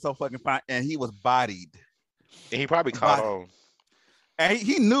that man was so fucking fine and he was bodied. And he probably caught Body. on. And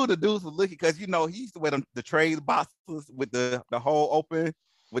he knew the dudes was looking because he used to wear the trade boxes with the hole open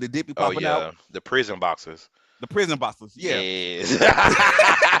with the dippy Oh popping out. yeah, the prison boxers. The prison boxes, yeah. Yes.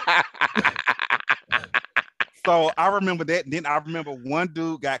 So I remember that. Then I remember one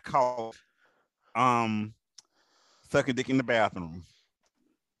dude got caught um sucking dick in the bathroom.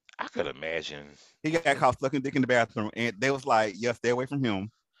 I could imagine. He got caught sucking dick in the bathroom, and they was like, "Yeah, stay away from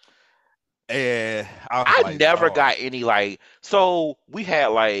him." And I was I like, never "Dog." got any like. So we had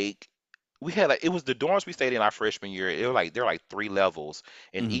like it was the dorms we stayed in our freshman year. It was like there were like three levels,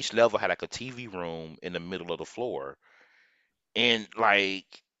 and Mhm. each level had like a TV room in the middle of the floor. And like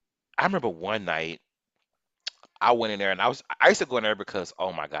I remember one night I went in there and I used to go in there because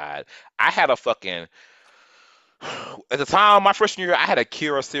oh my God, I had a fucking at the time my freshman year I had a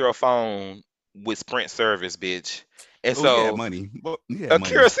Kyocera phone with Sprint service, bitch. And Oh, you had so money. Well, you had a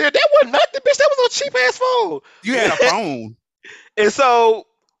money. Kyocera that wasn't nothing, bitch. That was a cheap ass phone. You had a phone. And so,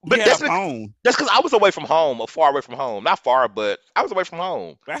 You but had a phone. that's because I was away from home, or far away from home. Not far, but I was away from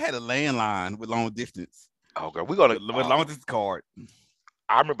home. I had a landline with long distance, Oh, girl, we're gonna. with long distance card.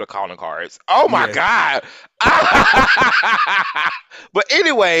 I remember the calling cards. Oh my Yes. god. But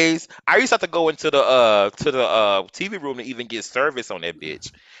anyways, I used to have to go into the TV room to even get service on that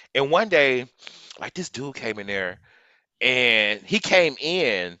bitch. And one day, like this dude came in there and he came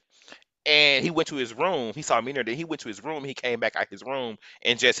in and he went to his room. He saw me in there. Then he went to his room. He came back out his room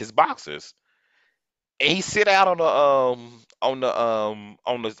in just his boxers. And he sit out on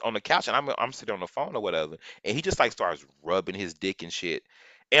the couch, and I'm sitting on the phone or whatever, and he just like starts rubbing his dick and shit.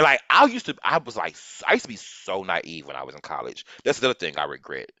 And like I used to be so naive when I was in college. That's the other thing I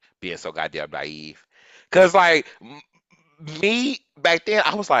regret, being so goddamn naive. Cause like me back then,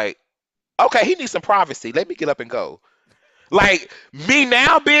 I was like, okay, he needs some privacy. Let me get up and go. Like me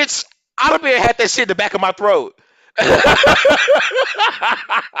now, bitch, I'd have been had that shit in the back of my throat.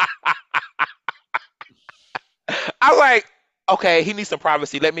 I'm like, okay, he needs some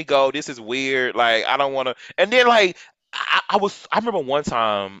privacy. Let me go. This is weird. Like, I don't want to. And then, like, I remember one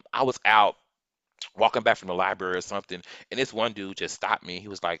time I was out walking back from the library or something, and this one dude just stopped me. He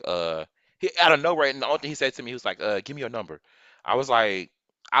was like, he out of nowhere, and the only thing he said to me, he was like, give me your number. I was like,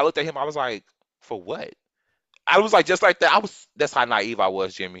 I looked at him. I was like, for what? I was like, just like that. That's how naive I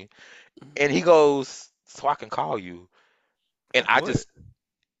was, Jimmy. And he goes, so I can call you. And I What? just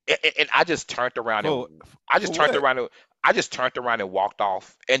and I just turned around and For I just for turned what? around and I just turned around and walked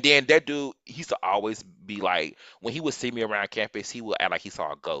off. And then that dude, he used to always be like, when he would see me around campus, he would act like he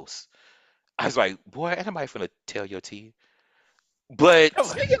saw a ghost. I was like, boy, ain't nobody finna tell your tea. But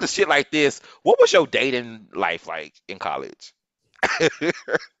speaking of shit like this, what was your dating life like in college?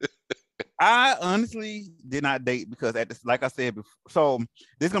 I honestly did not date because at this, like I said before, so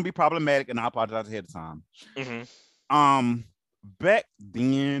this is gonna be problematic, and I apologize ahead of time. Hmm. Um, back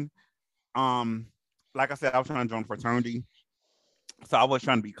then, um, like I said, I was trying to join a fraternity, so I was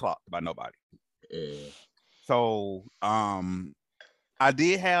trying to be clocked by nobody. Mm. So, I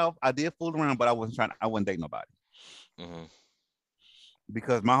did fool around, but I wasn't date nobody Hmm.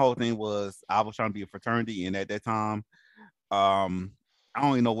 because my whole thing was I was trying to be a fraternity, and at that time, um, I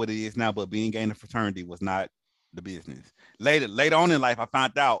don't even know what it is now, but being gay in a fraternity was not the business. Later on in life, I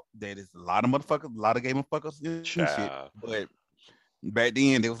found out that it's a lot of motherfuckers, a lot of gay motherfuckers and shit. Child. But back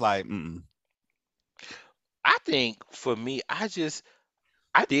then, it was like, mm-mm. I think for me, I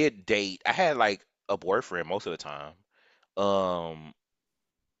did date. I had like a boyfriend most of the time. Um,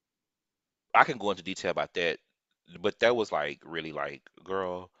 I can go into detail about that, but that was like really like,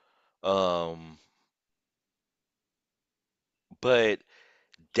 girl. Um, but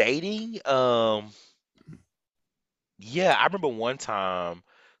dating, yeah, I remember one time.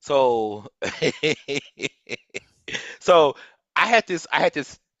 So, so I had this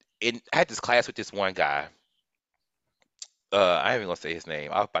class with this one guy. I ain't even gonna say his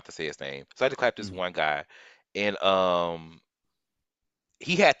name. I was about to say his name. So I had to class with this one guy, and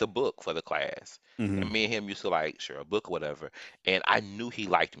he had the book for the class. And Mm-hmm. me and him used to like share a book or whatever. And I knew he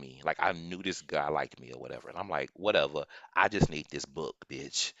liked me. Like I knew this guy liked me or whatever. And I'm like, whatever. I just need this book,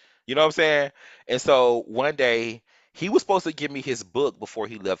 bitch. You know what I'm saying? And so one day he was supposed to give me his book before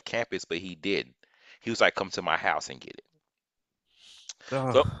he left campus, but he didn't. He was like, come to my house and get it.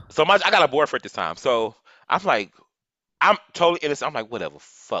 So Ugh. I got a boyfriend this time. So I'm like, I'm totally innocent. I'm like, whatever,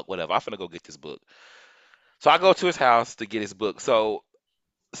 fuck, whatever. I'm finna go get this book. So I go to his house to get his book. So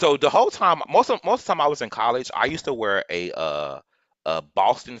the whole time, most of the time I was in college, I used to wear a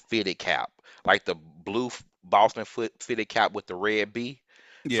Boston fitted cap, like the blue Boston fitted cap with the red B.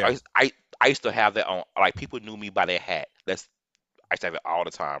 So Yeah. I used to have that on. Like people knew me by that hat. I used to have it all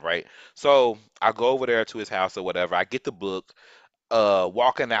the time, right? So I go over there to his house or whatever. I get the book,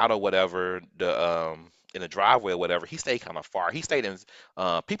 walking out or whatever, the in the driveway or whatever. He stayed kind of far. He stayed in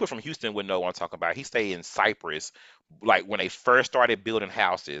people from Houston would know what I'm talking about. He stayed in Cypress, like when they first started building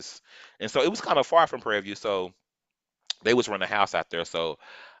houses, and so it was kind of far from Prairie View. So they was running a house out there. So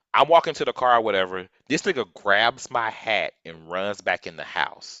I'm walking to the car or whatever. This nigga grabs my hat and runs back in the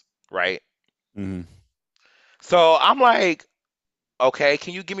house, right? Mm-hmm. So I'm like, okay,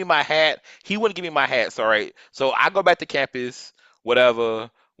 can you give me my hat? He wouldn't give me my hat, so right. So I go back to campus, whatever,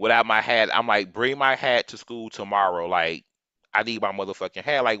 without my hat. I'm like, bring my hat to school tomorrow. Like, I need my motherfucking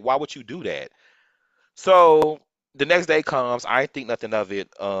hat. Like, why would you do that? So the next day comes, I ain't think nothing of it.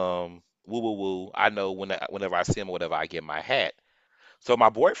 Woo woo woo. I know whenever I see him or whatever, I get my hat. So my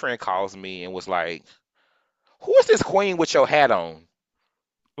boyfriend calls me and was like, "Who is this queen with your hat on?"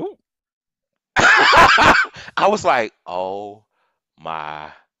 Ooh. I was like, "Oh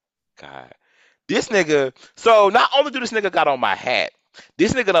my God." This nigga, so not only do this nigga got on my hat,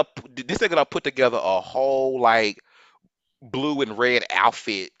 this nigga done put together a whole like blue and red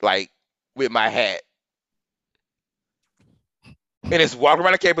outfit like with my hat. and just walking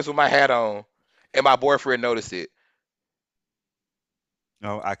around the campus with my hat on, and my boyfriend noticed it.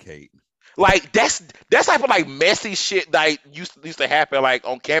 No, I can't. Like that's type of like messy shit that used to happen like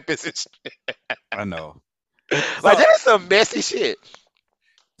on campus and I know. like So that is some messy shit.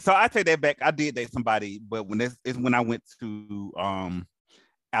 so I take that back. I did date somebody, but when this is when I went to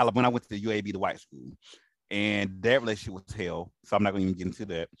Alabama, when I went to the UAB, the white school, and that relationship was hell. So I'm not gonna even get into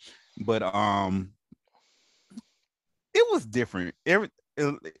that. But it was different.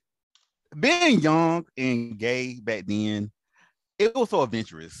 Being young and gay back then, it was so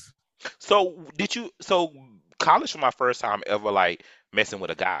adventurous. So did you? So college was my first time ever like messing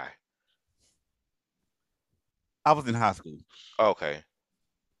with a guy. I was in high school. Okay,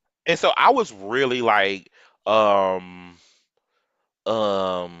 and so I was really like, um,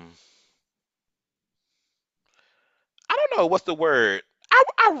 um, I don't know what's the word.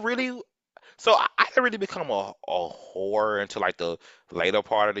 I really I didn't really become a whore until like the later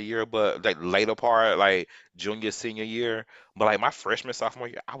part of the year, but like later part, like junior, senior year. But like my freshman, sophomore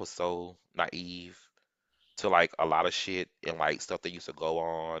year, I was so naive to like a lot of shit and like stuff that used to go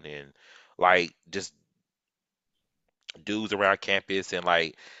on and like just dudes around campus and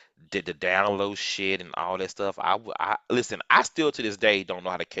like did the download shit and all that stuff. I listen. I still to this day don't know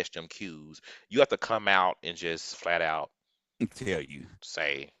how to catch them cues. You have to come out and just flat out Tell you,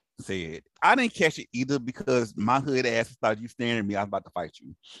 say, said I didn't catch it either because my hood ass thought you staring at me. I was about to fight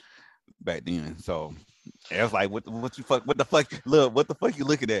you back then. So it was like, what you fuck? What the fuck? Look, what the fuck you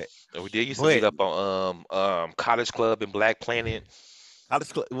looking at? we did used to meet But up on College Club in Black Planet.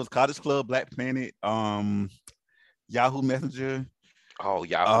 it was College Club, Black Planet, Yahoo Messenger, Oh,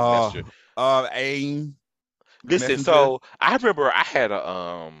 Yahoo uh, Messenger. AIM Listen, Messenger. so I remember I had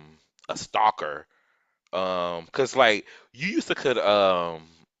a stalker. Cause like you used to could um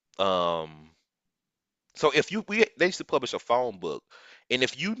so if you we they used to publish a phone book, and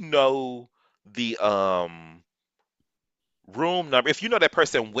if you know the room number, if you know that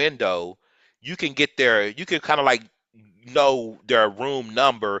person window, you can get their you can kind of like know their room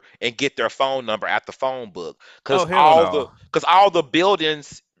number and get their phone number at the phone book Oh hell no! because all the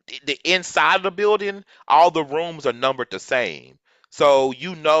buildings the inside of the building all the rooms are numbered the same, so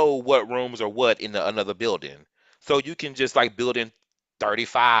you know what rooms are what in another building, so you can just like building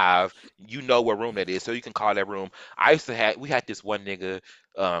 35, you know what room that is, so you can call that room. I used to have we had this one nigga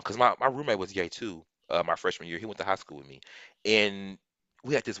because my roommate was gay too, my freshman year. He went to high school with me, and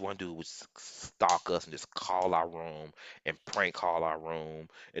we had this one dude would stalk us and just call our room and prank call our room,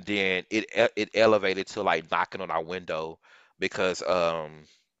 and then it elevated to like knocking on our window because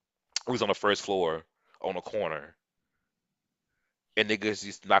we was on the first floor on a corner, and niggas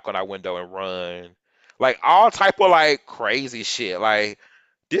used to knock on our window and run, like all type of like crazy shit. Like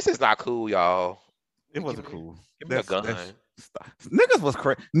this is not cool, y'all. It Give wasn't me cool. give me a That's gun. niggas was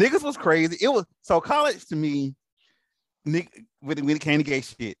crazy. Niggas was crazy. It was so college to me. When it came to gay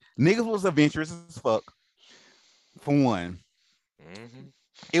shit, niggas was adventurous as fuck. For one, Hmm.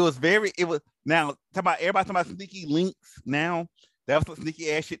 it was very. It was now talk about everybody talking about sneaky links. Now that was some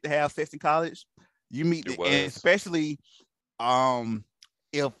sneaky ass shit to have sex in college. You meet It and was. especially um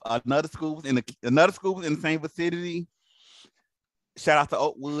if another school was in the same vicinity. Shout out to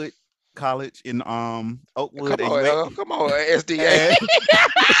Oakwood College in Oakwood Come and on, UA. come on, SDA. And,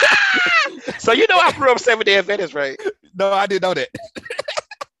 So you know I grew up Seventh Day Adventist, right? no, I didn't know that.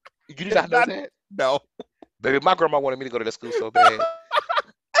 You did not know Not, that? no. Baby, my grandma wanted me to go to that school so bad.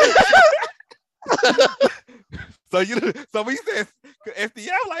 So so we said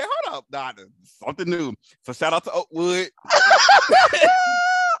FDI, like, hold up, nah, something new. So shout out to Oakwood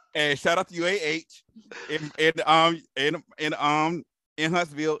and shout out to UAH in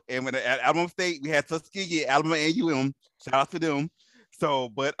Huntsville and at Alabama State we had Tuskegee, Alabama and UM. Shout out to them. So,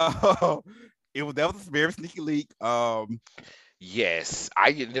 but it was that was a very sneaky leak. Yes,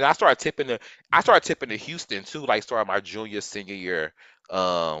 I started tipping to Houston too, like starting my junior senior year.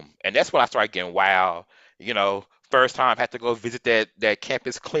 And that's when I started getting wild. You know, first time had to go visit that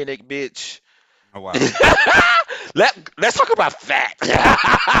campus clinic, bitch. Oh wow. Let's talk about that.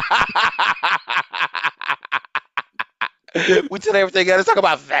 We did everything else. Let's talk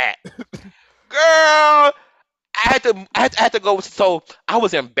about that, girl. I had to go. So I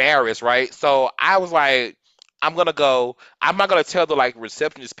was embarrassed, right? So I was like, I'm gonna go. I'm not gonna tell the like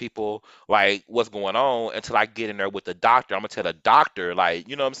receptionist people like what's going on until I get in there with the doctor. I'm gonna tell the doctor like,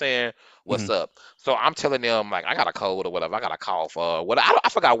 you know what I'm saying? What's Mhm. up? So I'm telling them like I got a cold or whatever. I got a cough or what. I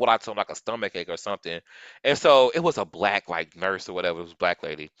forgot what I told them, like a stomach ache or something. And so it was a black like nurse or whatever. It was a black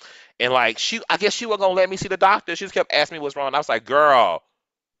lady, and like I guess she wasn't gonna let me see the doctor. She just kept asking me what's wrong. I was like, girl,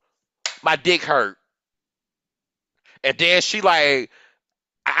 my dick hurt. And then she like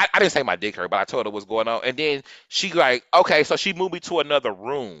I didn't say my dick hurt, but I told her what's going on. And then she like, okay, so she moved me to another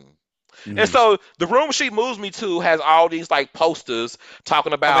room. And Mm-hmm. so the room she moves me to has all these like posters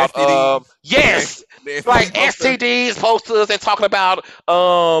talking Of about STDs. yes, The like STD poster. STDs posters and talking about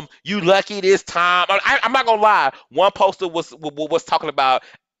you lucky this time. I'm not gonna lie. One poster was talking about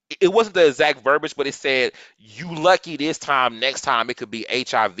it wasn't the exact verbiage, but it said you lucky this time. Next time it could be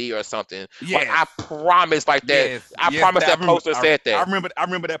HIV or something. Like Yes. I promise, like that. Yes. I Yes. promise That, I that remember. poster said I that. remember. I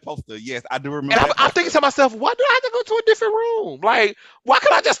remember that poster. Yes, I do And remember I'm, that I'm thinking poster. to myself, why do I have to go to a different room? Like, why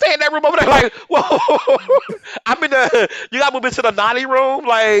can't I just stay in that room over there? Like, whoa, I'm in the, you got to move into the naughty room?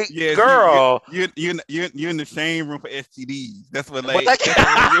 Like, Yes, girl. you're in the shame room for STDs. That's what But like like, that's what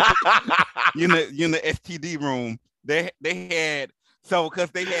you're in the STD room. They had so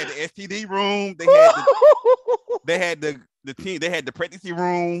because they had the STD room, they had the team, they had the pregnancy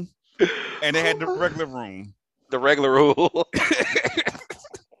room, and they had the regular room. the regular rule.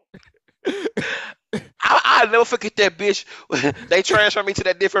 I'll never forget that bitch. They transferred me to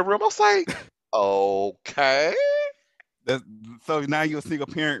that different room. I was like, okay. That's, so now you're a single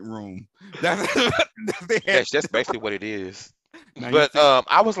parent room. That's, they had. That's basically what it is. Now you're But single.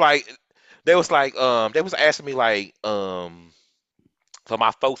 I was like, they was asking me like, for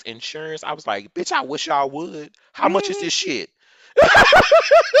my folks' insurance. I was like, bitch, I wish y'all would. How much is Mhm. this shit?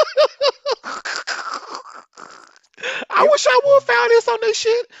 I It wish I would found this on this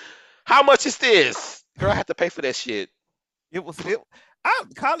shit. How much is this? Girl, I have to pay for that shit. it was it.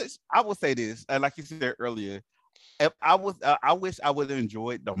 College. I will say this, like you said earlier. If I wish I would have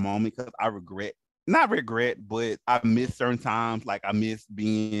enjoyed the moment because I regret, not regret, but I miss certain times. Like I miss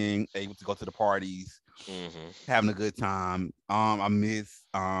being able to go to the parties, Hmm. having a good time. I miss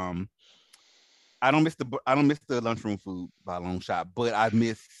I don't miss the lunchroom food by a long shot, but I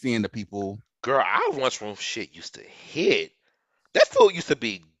miss seeing the people. Girl, our lunchroom shit used to hit. That food used to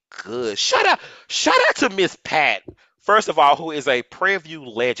be good. Shout out to Miss Pat. First of all, who is a preview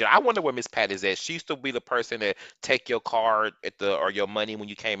legend. I wonder where Miss Pat is at. She used to be the person that take your card at the or your money when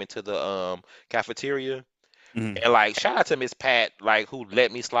you came into the cafeteria. Mhm. And like shout out to Miss Pat, like who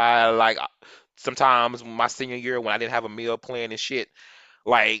let me slide. Like sometimes my senior year when I didn't have a meal plan and shit.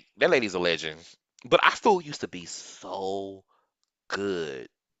 Like that lady's a legend. But our food used to be so good.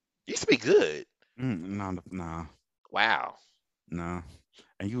 Used to be good. No, no, Wow. no.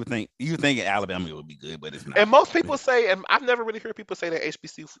 And you would think in Alabama it would be good, but it's And not. most people say, and I've never really heard people say that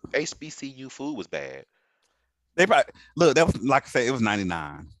HBCU food was bad. They probably look. That was like I said. It was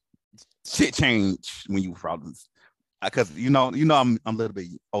 99. Shit changed when you were probably because I'm a little bit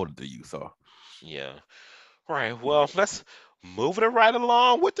older than you, so. Yeah. Right. Well, let's move it right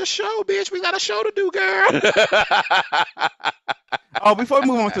along with the show, bitch. We got a show to do, Oh, before we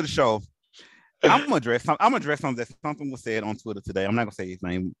move on to the show, I'm gonna address something that something was said on Twitter today. I'm not gonna say his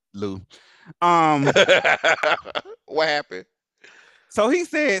name, Lou. Um, girl. What happened? so he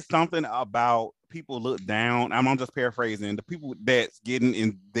said something about people look down. I'm just paraphrasing. The people that's getting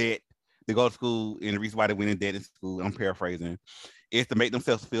in debt to go to school, and the reason why they went in debt in school, I'm paraphrasing, is to make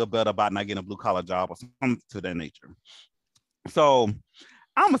themselves feel better about not getting a blue collar job or something to that nature. So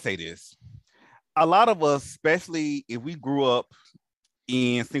I'm gonna say this: a lot of us, especially if we grew up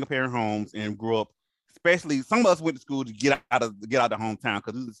in single parent homes and grew up, especially some of us went to school to get out of the hometown because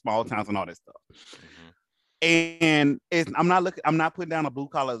this is small towns and all that stuff. Hmm. And I'm not putting down a blue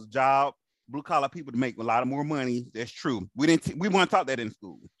collar job. Blue collar people to make a lot of more money. That's true. We weren't taught that in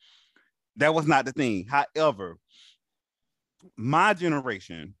school. That was not the thing. However, my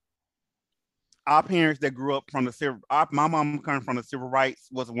generation, our parents that grew up from the civil, my mom coming from the civil rights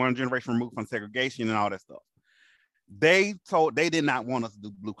was one generation removed from segregation and all that stuff. They did not want us to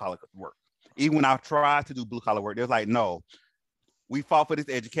do blue collar work. Even when I tried to do blue collar work, they was like, no, we fought for this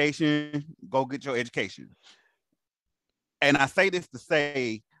education. Go get your education. And I say this to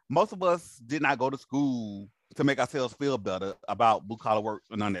say, most of us did not go to school to make ourselves feel better about blue collar work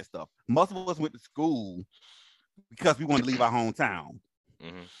and none of that stuff. Most of us went to school because we wanted to leave our hometown.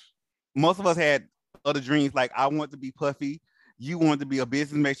 Hmm. Most of us had other dreams, like I want to be Puffy, you want to be a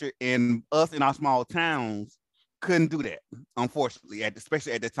business major, and us in our small towns couldn't do that, unfortunately,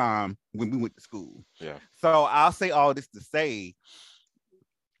 especially at the time when we went to school. Yeah. So I'll say all this to say,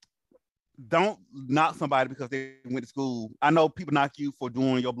 don't knock somebody because they went to school. I know people knock you for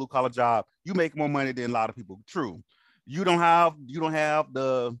doing your blue collar job. You make more money than a lot of people. True. You don't have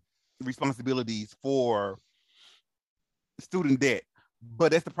the responsibilities for student debt,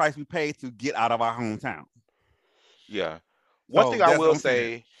 but that's the price we pay to get out of our hometown. Yeah. One So thing I that's will I'm saying that.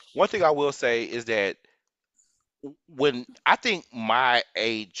 say, one thing I will say is that when I think my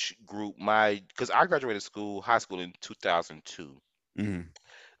age group, my because I graduated high school in 2002. Mhm.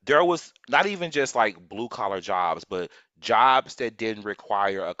 There was not even just like blue collar jobs, but jobs that didn't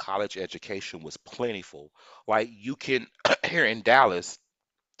require a college education was plentiful. Like you can here in Dallas,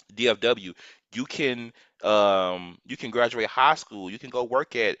 DFW, you can you can graduate high school, you can go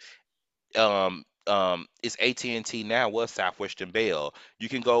work at it's AT&T now, was Southwestern Bell. You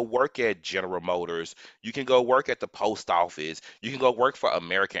can go work at General Motors. You can go work at the post office. You can go work for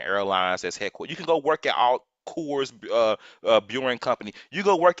American Airlines as headquarters. You can go work at all Coors Brewing Company. You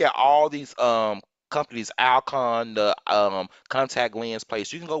go work at all these companies, Alcon, the contact lens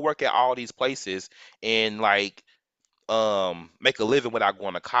place. You can go work at all these places and like make a living without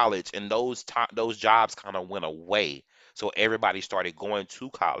going to college, and those jobs kind of went away, so everybody started going to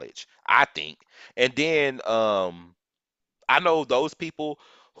college, I think. And then I know those people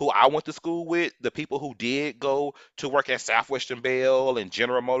who I went to school with, the people who did go to work at Southwestern Bell and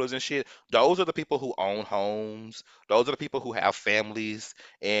General Motors and shit, those are the people who own homes. Those are the people who have families.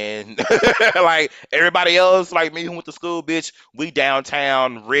 And like everybody else, like me who went to school, bitch, we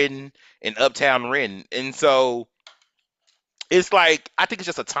downtown Renton and uptown Renton. And so it's like I think it's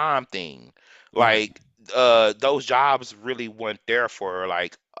just a time thing. Right. Like those jobs really weren't there for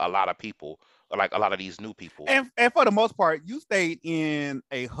like a lot of people, like a lot of these new people. And for the most part, you stayed in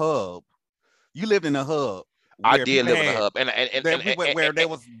a hub. You lived in a hub I where did people live in a had hub, and and and and, where there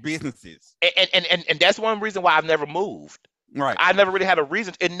was businesses. and that's one reason why I've never moved. Right. I never really had a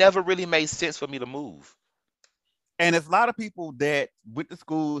reason. It never really made sense for me to move. And there's a lot of people that went to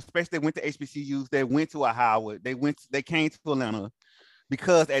school, especially went to HBCUs, that went to a Howard, they came to Atlanta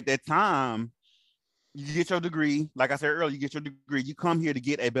because at that time you get your degree. Like I said earlier, you get your degree, you come here to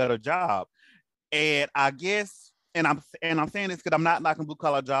get a better job. And I guess, and I'm saying this because I'm not knocking blue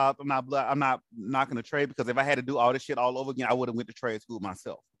collar jobs. I'm not knocking the trade, because if I had to do all this shit all over again, I would have went to trade school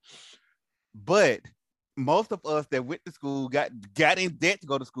myself. But most of us that went to school got in debt to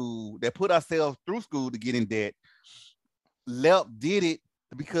go to school, that put ourselves through school to get in debt, left did it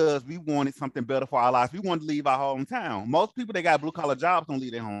because we wanted something better for our lives. We wanted to leave our hometown. Most people that got blue collar jobs don't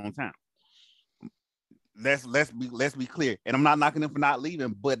leave their hometown. Let's be clear. And I'm not knocking them for not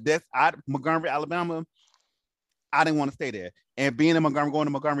leaving, but Montgomery, Alabama. I didn't want to stay there. And being in Montgomery, going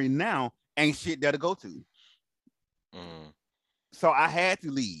to Montgomery now, ain't shit there to go to. Mm. So I had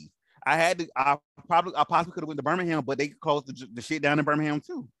to leave. I had to. I possibly could have went to Birmingham, but they closed the shit down in Birmingham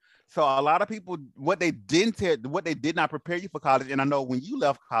too. So a lot of people, what they did not prepare you for college. And I know when you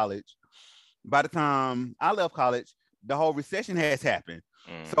left college, by the time I left college, the whole recession has happened.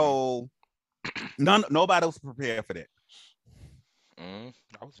 Hmm. So nobody was prepared for that.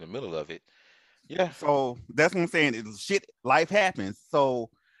 I was in the middle of it. Yeah. So that's what I'm saying. Shit, life happens. So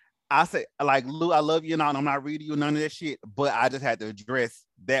I say, like, Lou, I love you and all. I'm not reading you none of that shit, but I just had to address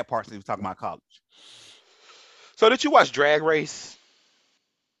that part since we was talking about college. So did you watch Drag Race?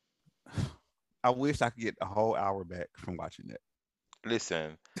 I wish I could get a whole hour back from watching that.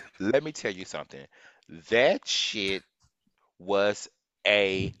 Listen, let me tell you something. That shit was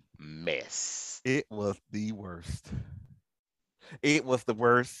a mess. It was the worst. It was the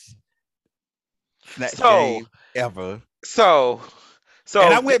worst Snatch So, game ever. so, And so,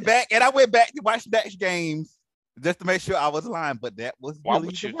 I went back and I went back to watch Snatch games just to make sure I was lying, but that was why really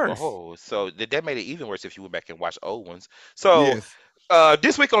would the you? worst. Oh, so that made it even worse if you went back and watched old ones. So, Yes.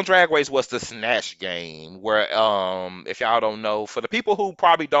 this week on Drag Race was the Snatch Game, where if y'all don't know, for the people who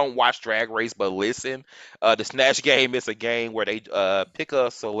probably don't watch Drag Race but listen, the Snatch Game is a game where they pick a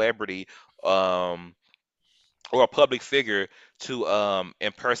celebrity um or a public figure to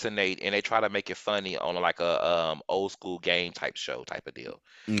impersonate, and they try to make it funny on like a old school game type show type of deal.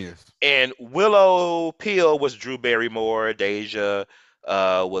 Yes. And Willow Peel was Drew Barrymore. Deja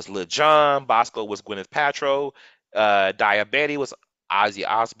was Lil Jon. Bosco was Gwyneth Paltrow. Diabetes was Ozzy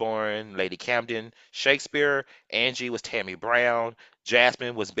Osbourne. Lady Camden, Shakespeare. Angie was Tammy Brown.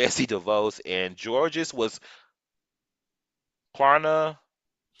 Jasmine was Bessie DeVos. And Georges was Klarna.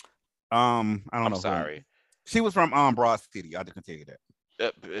 I don't I'm know who. sorry. She was from Broad City. I can tell you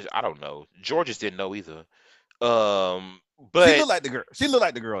that. Uh, I don't know. Georges didn't know either. She But looked like the girl. She looked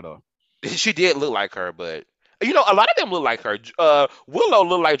like the girl though. she did look like her. But you know, a lot of them look like her. Willow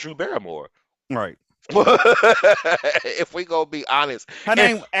looked like Drew Barrymore. Right. If we gonna be honest. Her And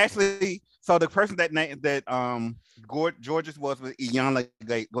name actually. So the person Georges was Iyanla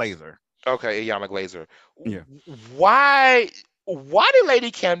Glazer. okay, Iyanla Glazer. Yeah. Why did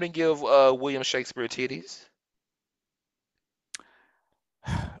Lady Camden give William Shakespeare titties?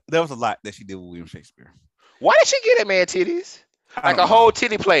 There was a lot that she did with William Shakespeare. Why did she get that man titties? I Like don't a know. whole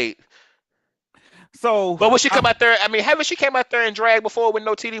titty plate. So But when she come out there, I mean, haven't she came out there and drag before with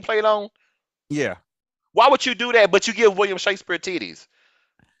no TD played on? yeah, Why would you do that? But you give William Shakespeare titties.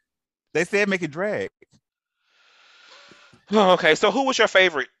 they said make it drag. Okay, so who was your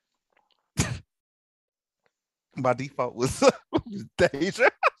favorite? By default was Deja.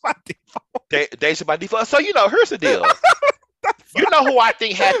 By default. Deja by default. So here's the deal. You know who I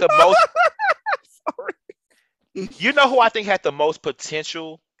think had the most. Sorry. You know who I think had the most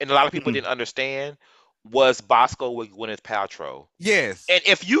potential, and a lot of people Mm-mm. didn't understand, was Bosco with Gwyneth Paltrow. Yes, And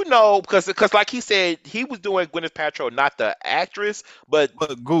if because like he said, he was doing Gwyneth Paltrow, not the actress, but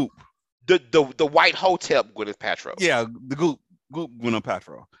but Goop. the White Hotep Gwyneth Paltrow, Yeah, the Goop went on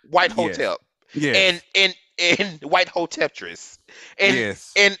Patro. White Yes, Hotep, and yes, and White Hoteptress, and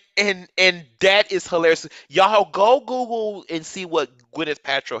yes. and that is hilarious. Y'all go Google and see what Gwyneth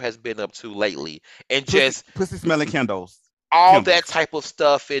Paltrow has been up to lately, and just Pussy smelling candles. all that Candles. type of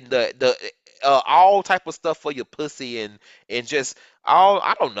stuff and the all type of stuff for your pussy and just all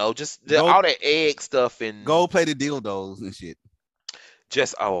I don't know, just Go all that egg stuff and go play the dildos and shit.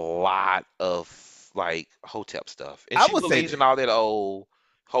 just a lot of like hotep stuff. And I she would say believes in all that old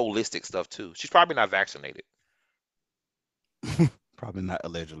holistic stuff too. She's probably not vaccinated. that. Probably not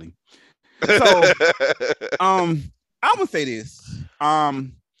allegedly. So I would say this.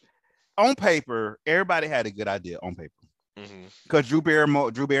 On paper, everybody had a good idea on paper. hmm Because Drew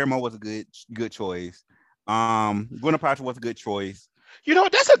Barrymore was a good choice. Gwyneth Paltrow was a good choice.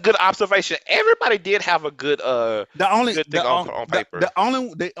 That's a good observation. Everybody did have a good The only good thing on paper. the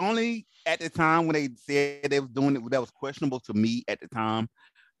only at the time when they said they was doing it that was questionable to me at the time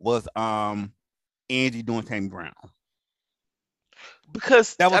was Angie doing Tammy Brown.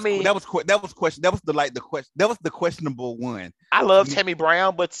 Because That I was mean, that was that was question that was the question that was the questionable one I to love me. Tammy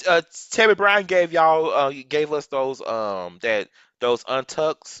Brown, but Tammy Brown gave us those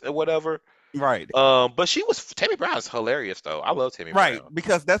untucks or whatever. Right. But Tammy Brown is hilarious though. I love Tammy Right, Brown.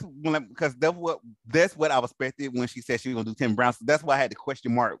 because that's what I expected when she said she was gonna do Tim Brown. So that's why I had the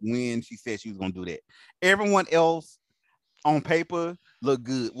question mark when she said she was gonna do that. Everyone else on paper looked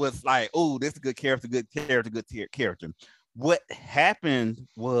good. Was like, oh, this is a good character, character. What happened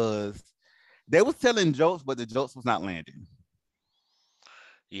was they was telling jokes, but the jokes was not landing.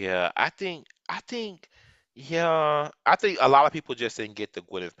 Yeah, I think a lot of people just didn't get the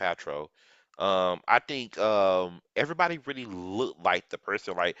Gwyneth Paltrow. I think everybody really looked like the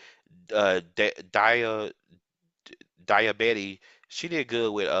person like Dia She did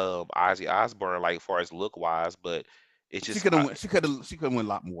good with Ozzy Osbourne like far as look wise, but it's She just could have she could have went a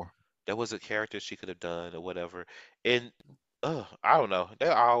lot more. there was a character she could have done or whatever. And I don't know. They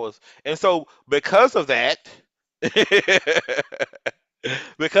always and so because of that,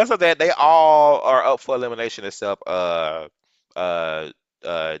 because of that, they all are up for elimination except uh Deja,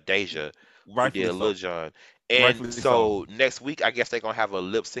 who Rightfully did Lil so. Jon. And Rightfully so. so next week, I guess they're gonna have a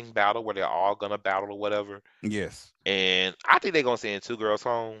lip sync battle where they're all gonna battle or whatever. Yes. And I think they're gonna send two girls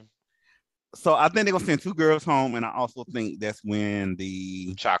home. So I think they're gonna send two girls home, and I also think that's when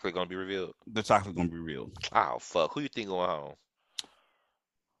Chocolate gonna be revealed. the chocolate's gonna be real. Oh fuck, who you think going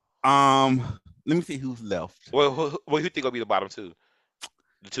home? Let me see who's left. Well, who you think gonna be the bottom two?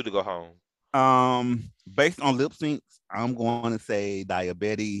 The two to go home. Based on lip syncs, I'm going to say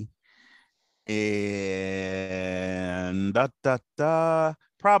Diabetes and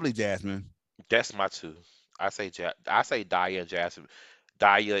probably Jasmine. That's my two. I say Daya and Jasmine.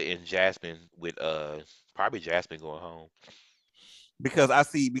 Daya and Jasmine with probably Jasmine going home. Because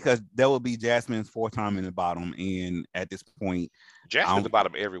that will be Jasmine's fourth time in the bottom, and at this point, I Jasmine's don't the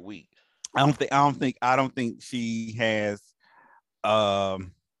bottom every week. I don't think she has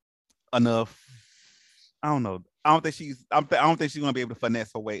um enough. I don't know. I don't think she's gonna be able to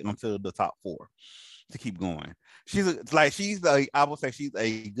finesse her way until the top four to keep going. I would say she's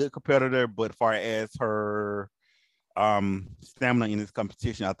a good competitor, but as far as her stamina in this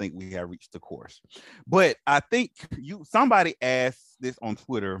competition, I think we have reached the course. But I think somebody asked this on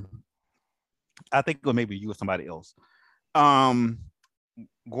Twitter. I think or maybe you or somebody else. Um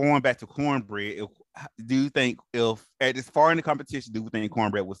Going back to cornbread, do you think if at this far in the competition, do you think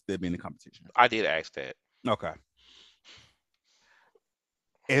cornbread will still be in the competition? I did ask that. Okay.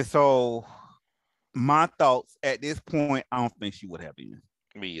 And so my thoughts at this point, I don't think she would have been.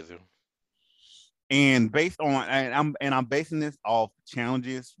 Me either. And I'm basing this off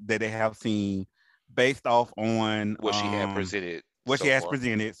challenges that they have seen, based off on What she had presented what she so has far.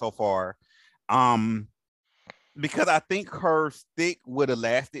 presented so far. Um, because I think her stick would have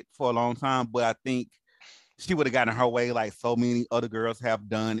lasted for a long time, but I think she would have gotten her way like so many other girls have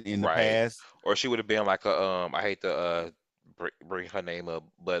done in the Right. past. Or she would have been like a I hate to bring her name up,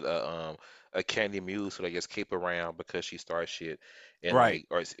 but a Candy Muse who they just keep around because she starts shit and Right.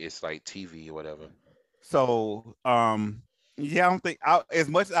 like or it's like TV or whatever. So, yeah, I don't think as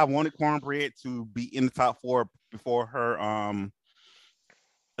much as I wanted Cornbread to be in the top four before her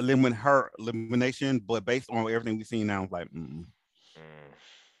elimination, but based on everything we've seen now, I'm like, Mm,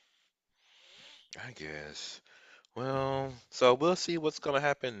 I guess. Well, so we'll see what's gonna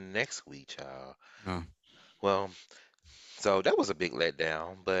happen next week, child. no. Well, so that was a big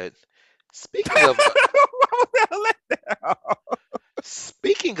letdown. But speaking of What was that letdown?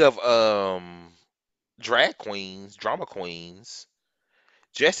 speaking of drag queens, drama queens,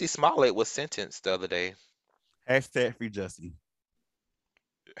 Jesse Smollett was sentenced the other day. Hashtag free Jussie.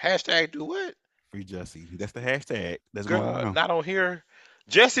 Hashtag do what? Free Jussie. That's the hashtag that's going Girl, around. not on here.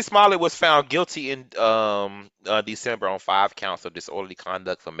 Jesse Smollett was found guilty in December on 5 counts of disorderly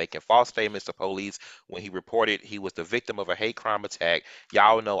conduct for making false statements to police when he reported he was the victim of a hate crime attack.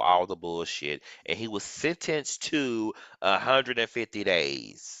 Y'all know all the bullshit, and he was sentenced to 150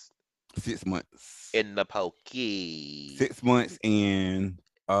 days 6 months. in the pokey. 6 months and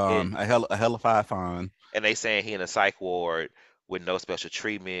And, a hellified fine. and they saying he in a psych ward with no special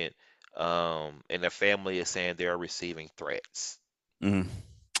treatment. And the family is saying they're receiving threats. Mm.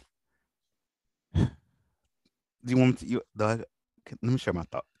 Do you want me to? Let me share my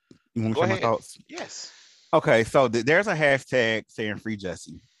thought. You want me to Go share my ahead. thoughts? Yes. Okay, so there's a hashtag saying free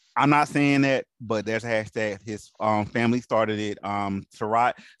Jesse. I'm not saying that, but there's a hashtag. His family started it.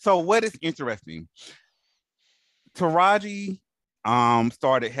 So what is interesting? Taraji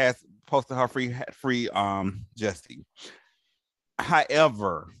started has posted her free Jesse.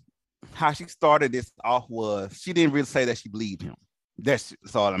 However, how she started this off was she didn't really say that she believed him. That's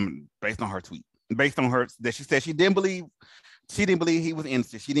so based on her tweet. Based on her that she said she didn't believe he was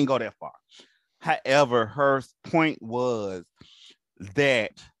innocent. She didn't go that far. However, her point was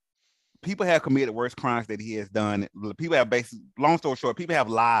that people have committed worse crimes that he has done. People have basically, long story short, people have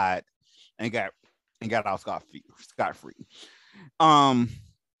lied and got out scot free. Um,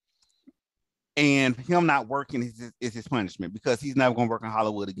 and him not working is his punishment because he's never going to work in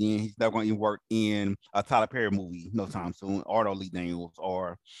Hollywood again. He's never going to work in a Tyler Perry movie no time soon, or Lee Daniels,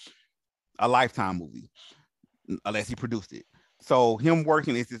 or a Lifetime movie unless he produced it. So him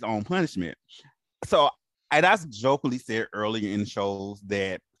working is his own punishment. So that's jokingly said earlier in the shows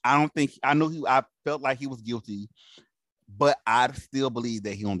that I don't think I knew I felt like he was guilty, but I still believe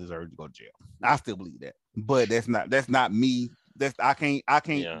that he don't deserve to go to jail. I still believe that, but that's not me. That's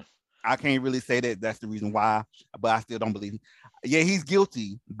Yeah. I can't really say that that's the reason why, but I still don't believe. Yeah, he's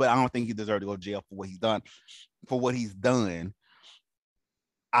guilty, but I don't think he deserves to go to jail for what he's done. For what he's done,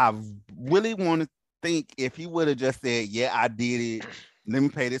 I really want to think if he would have just said, "Yeah, I did it. Let me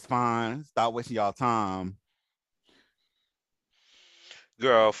pay this fine. Stop wasting y'all time."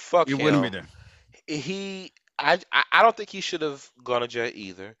 Girl, fuck It wouldn't be him. there. He, I don't think he should have gone to jail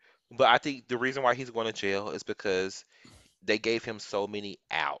either. But I think the reason why he's going to jail is because they gave him so many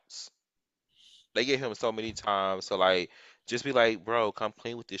outs. They gave him so many times. So like, just be like, bro, come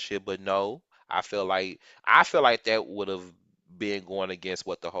clean with this shit. But no, I feel like that would have been going against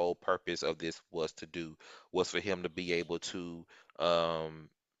what the whole purpose of this was to do, was for him to be able to um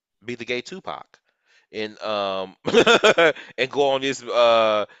be the gay Tupac and and go on this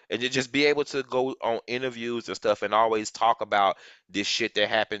and just be able to go on interviews and stuff and always talk about this shit that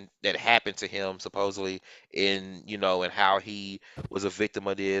happened to him supposedly in and how he was a victim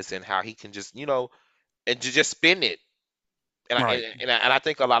of this and how he can just and just spin it. And I, Right. and, and I and I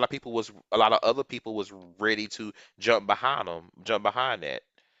think a lot of other people was ready to jump behind that,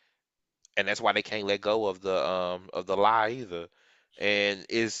 and that's why they can't let go of the lie either. And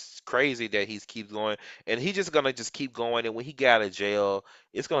it's crazy that he's keep going, and he just gonna just keep going. And when he get out of jail,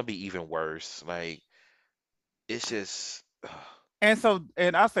 it's gonna be even worse. Like it's just,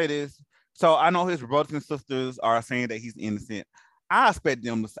 And I say this, so I know his brothers and sisters are saying that he's innocent. I expect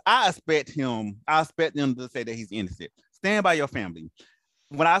them to say that he's innocent. Stand by your family.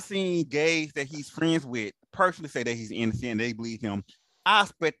 When I seen gays that he's friends with personally say that he's innocent and they believe him, I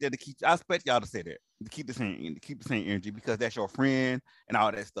expect y'all to say that, to keep the same energy because that's your friend and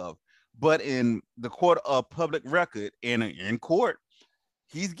all that stuff. But in the court of public record and in court,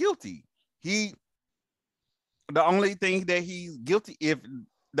 he's guilty. He the only thing that he's guilty if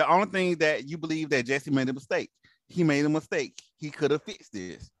the only thing that you believe that Jesse made a mistake. He made a mistake. He could have fixed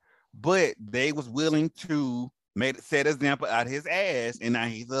this, but they was willing to make set example out of his ass, and now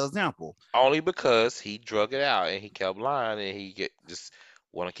he's an example. only because he drug it out and he kept lying and he get just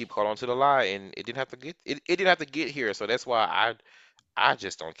want to keep holding on to the lie, and it didn't have to get here. So that's why I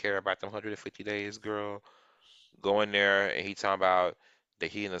just don't care about them 150 days, girl. Go in there and he talking about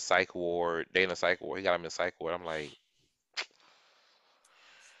that he in a psych ward. They in a psych ward. He got him in a psych ward. I'm like,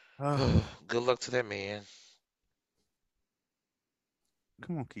 Oh, good luck to that man.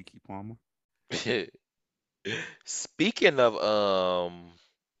 come on, Kiki Palmer. Speaking of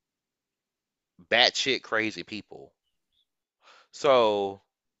batshit crazy people, so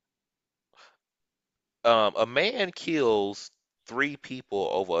a man kills three people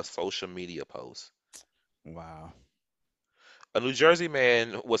over a social media post. Wow. A New Jersey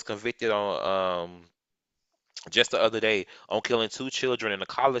man was convicted on just the other day on killing two children and a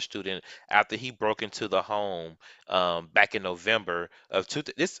college student after he broke into the home back in November of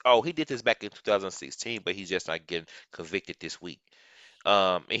this. Oh, he did this back in 2016, but he's just not getting convicted this week.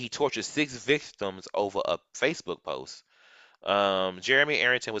 And he tortured six victims over a Facebook post. Jeremy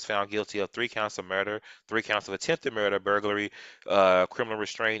Arrington was found guilty of 3 counts of murder, 3 counts of attempted murder, burglary, criminal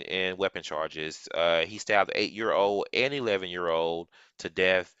restraint, and weapon charges. He stabbed 8-year-old and 11-year-old to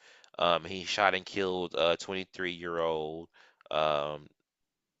death. He shot and killed a 23-year-old. Um,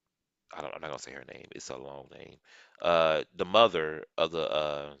 I'm not gonna say her name. It's a long name. The mother of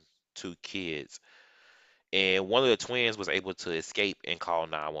the two kids, and one of the twins was able to escape and call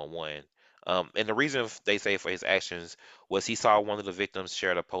 911. And the reason they say for his actions was he saw one of the victims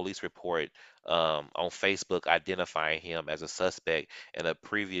shared a police report on Facebook identifying him as a suspect in a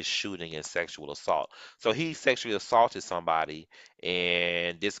previous shooting and sexual assault. So he sexually assaulted somebody,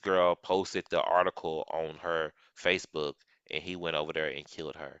 and this girl posted the article on her Facebook, and he went over there and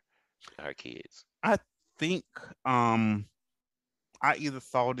killed her and her kids. I think um I either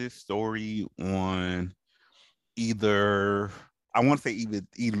saw this story on either I want to say either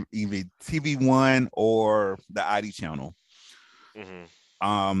TV1 or the ID channel Hmm.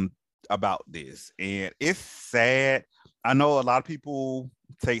 um about this. And it's sad. I know a lot of people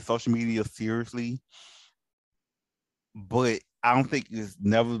take social media seriously, but I don't think it's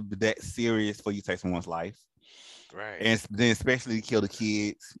never that serious for you to take someone's life. Right. And then especially kill the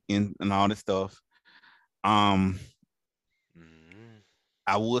kids and all this stuff. Um Hmm.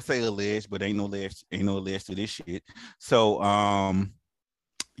 I would say alleged, but ain't no alleged to this shit. So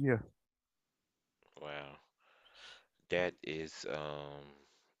yeah. Wow. That is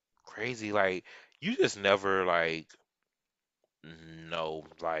crazy. Like you just never like know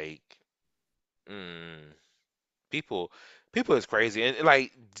like mm, people people is crazy. And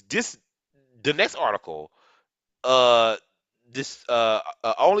like this the next article, uh this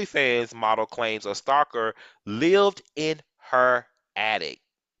OnlyFans model claims a stalker lived in her attic.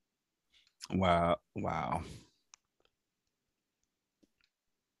 Wow. Wow.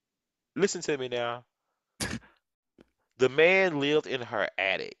 Listen to me now. The man lived in her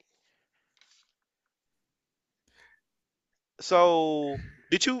attic. So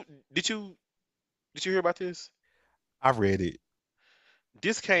did you did you hear about this? I read it.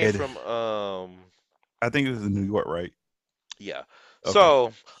 This came And from I think it was in New York, right? yeah. Okay.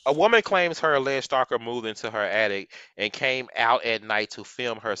 So, a woman claims her alleged stalker moved into her attic and came out at night to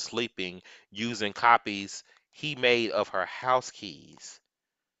film her sleeping using copies he made of her house keys.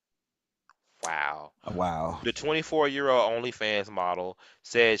 Wow. Wow. The 24-year-old OnlyFans model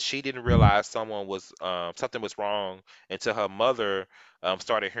said she didn't realize something was wrong until her mother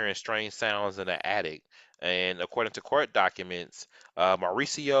started hearing strange sounds in the attic. And according to court documents,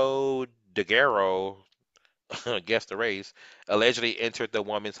 Mauricio Deguero, guessed the race, allegedly entered the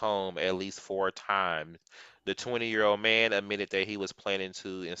woman's home at least 4 times. The 20-year-old man admitted that he was planning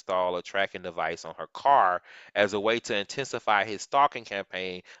to install a tracking device on her car as a way to intensify his stalking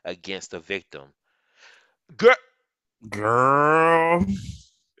campaign against the victim. Girl, Girl.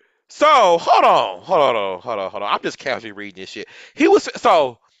 so hold on. I'm just casually reading this shit. He was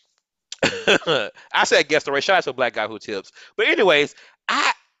so I said guess the race. Shout out to a black guy who tips. But anyways,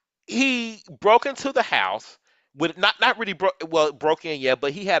 I he broke into the house with not really broke in yet,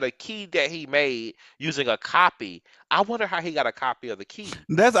 but he had a key that he made using a copy. I wonder how he got a copy of the key.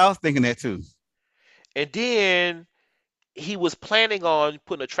 That's I was thinking that too. And then he was planning on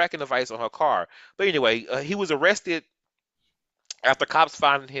putting a tracking device on her car. But anyway, he was arrested after cops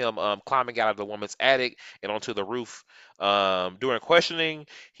found him climbing out of the woman's attic and onto the roof. During questioning,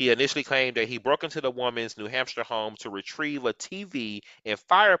 he initially claimed that he broke into the woman's New Hampshire home to retrieve a TV and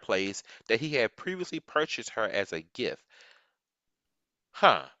fireplace that he had previously purchased her as a gift.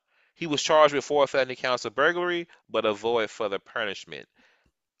 Huh. He was charged with 4 felony counts of burglary, but avoid further punishment.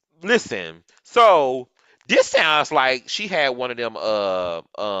 Listen, so this sounds like she had one of them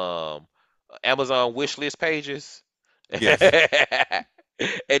Amazon wish list pages. Yes.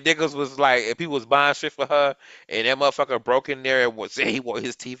 And niggas was like, and people was buying shit for her, and that motherfucker broke in there and was saying he want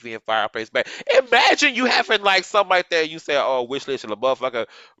his TV and fireplace back. Imagine you having like something like that. You say, oh, wish list, and a motherfucker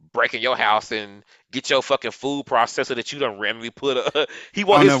break in your house and get your fucking food processor that you done randomly put. He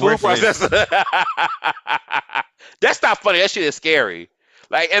want On his the food wish list. processor. That's not funny. That shit is scary.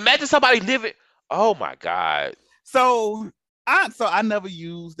 Like, imagine somebody living. Oh my god. So I never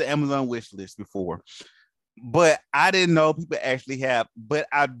used the Amazon wish list before, but I didn't know people actually have. But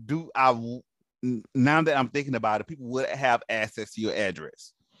I do. Now that I'm thinking about it, people would have access to your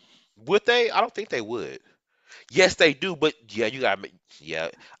address Would they? I don't think they would. Yes, they do, but yeah, you got to. Yeah,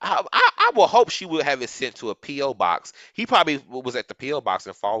 I will hope she would have it sent to a PO box. He probably was at the PO box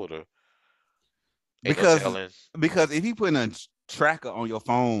and followed her. Ain't no because telling. if you put a tracker on your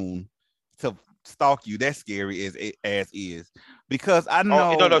phone to stalk you, that's scary as is. Because I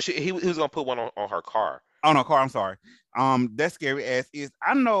Oh no, know no, he was gonna put one on her car. on a car. I'm sorry. That's scary as is.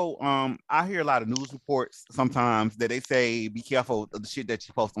 I know. I hear a lot of news reports sometimes that they say be careful of the shit that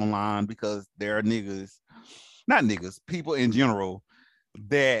you post online because there are niggas, not niggas, people in general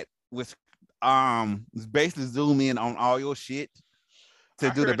that was basically zoom in on all your shit to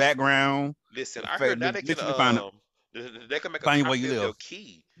I do the heard. background, Listen, I heard now they can literally they can make a find you where you copy of your live.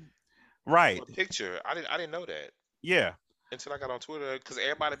 key from Right. a picture. I didn't know that Yeah. until I got on Twitter because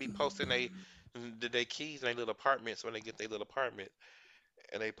everybody be posting they keys in their little apartments when they get their little apartment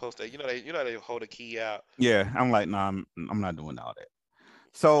and they post that they hold a key out. Yeah. I'm like, nah, I'm not doing all that.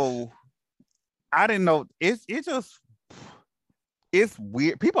 So I didn't know. It's just it's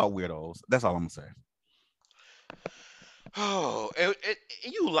weird. People are weirdos. That's all I'm gonna say. Oh, and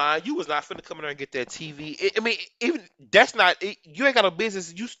you lying. You was not finna come in there and get that TV. I mean, even that's not. You ain't got no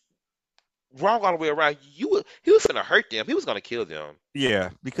business. Wrong all the way around. He was finna hurt them. He was gonna kill them. Yeah,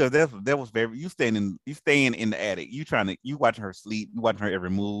 because that was very you staying in the attic. You watching her sleep, you watching her every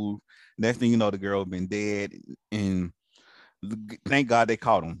move. Next thing you know, the girl been dead, and thank God they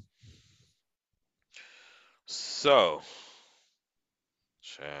caught him. So,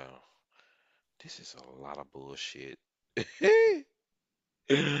 child, this is a lot of bullshit.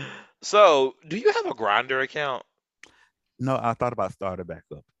 So, do you have a grinder account? No, I thought about starting back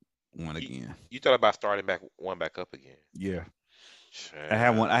up one You, again. you thought about starting back up again? Yeah, I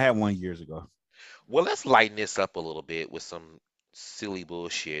Child. had one years ago. Well, let's lighten this up a little bit with some silly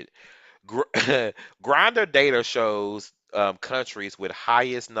bullshit. Gr- Grinder data shows countries with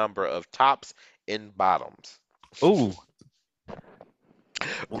highest number of tops and bottoms. Oh,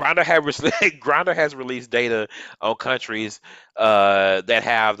 Grinder has released data on countries that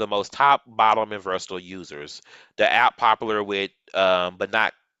have the most top, bottom, and versatile users. The app popular with, but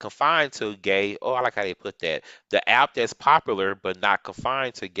not confined to gay. Oh, I like how they put that. The app that's popular but not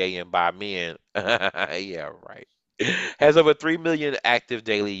confined to gay and bi men. Yeah, right. Has over 3 million active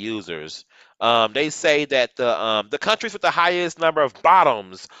daily users. They say that the countries with the highest number of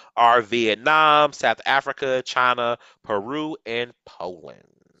bottoms are Vietnam, South Africa, China, Peru, and Poland.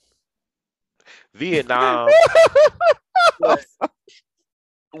 Vietnam. What?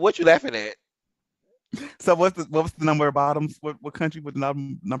 What you laughing at? so what's the number of bottoms? What country with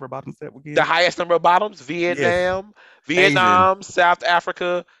the number of bottoms that The again? highest number of bottoms? Yes, Asian. Vietnam, South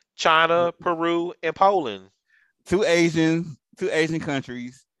Africa, China, Peru, and Poland. Two Asian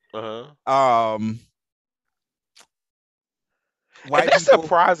countries. Uh-huh. Um, And white that's people,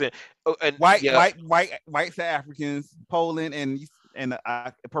 surprising. Oh, and yeah, white South Africans, Poland and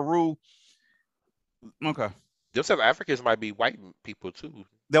Peru. Okay, them South Africans might be white people too.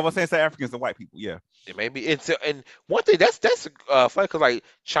 that was saying South Africans and white people. Yeah, It may be it's and one thing that's funny because like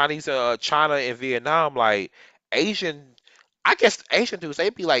China and Vietnam like Asian I guess Asian dudes they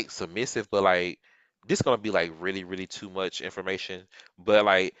be like submissive but like this gonna be like really too much information but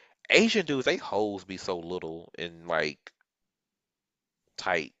like Asian dudes they hoes be so little and like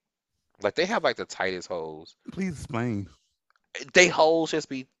tight like they have like the tightest hoes please explain. they hoes just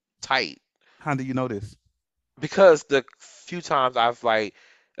be tight How do you know this? because the few times I've like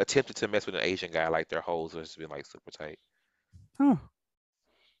attempted to mess with an Asian guy like their hoes have just been like super tight. Huh?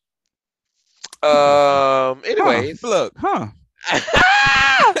 Interesting. Huh? Anyways. Look, huh?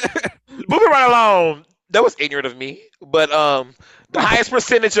 Moving right along. That was ignorant of me. But the highest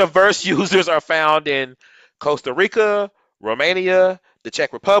percentage of verse users are found in Costa Rica, Romania, the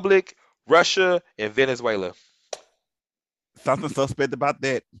Czech Republic, Russia, and Venezuela. Something suspect about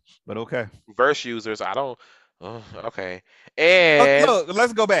that, but okay. Verse users, I don't. Okay. And Look,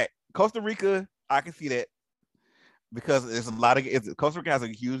 let's go back. Costa Rica, I can see that because there's a lot of Costa Rica has a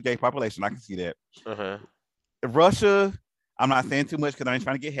huge gay population. I can see that. uh-huh. Russia, I'm not saying too much because I ain't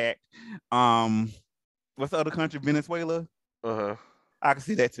trying to get hacked. What's the other country? Venezuela. Uh-huh. I can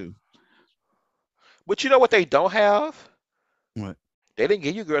see that too. But you know what they don't have? What? They didn't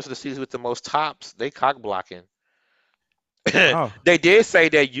give you girls in the cities with the most tops. They cock blocking. Oh, They did say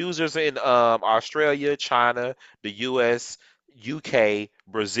that users in Australia, China, the U.S., UK,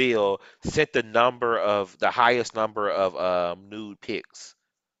 Brazil sent the highest number of nude pics.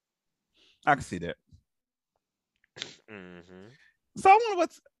 I can see that. Hmm. So I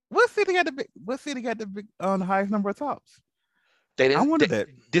wonder what city got the big on the highest number of tops. They I didn't. wonder that.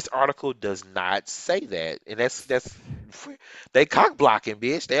 This article does not say that, and that's they cock blocking,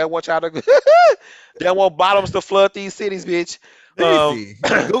 bitch. They don't want y'all to. They don't want bottoms to flood these cities, bitch. Let me Um, see.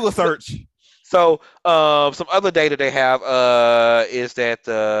 Google search. So, some other data they have is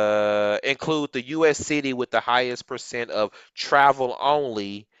that include the U.S. city with the highest percent of travel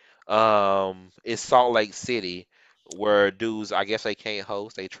only is Salt Lake City, where dudes, I guess they can't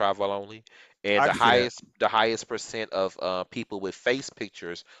host, they travel only, and I can see that. the highest percent of people with face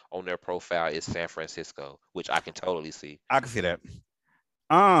pictures on their profile is San Francisco, which I can totally see. I can see that.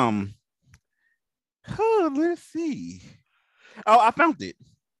 Um, let's see. Oh, I found it.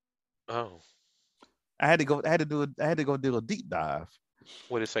 Oh, I had to go. I had to do. I had to go do a deep dive.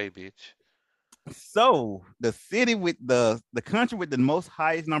 what it say, bitch? So the city with the country with the most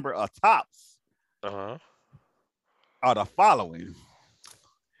highest number of tops Uh-huh. are the following: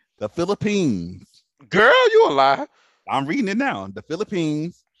 the Philippines. Girl, you a lie. I'm reading it now. The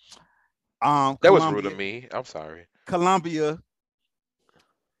Philippines, That was rude of Colombia, me. I'm sorry. Colombia,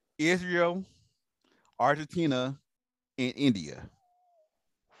 Israel, Argentina, and India.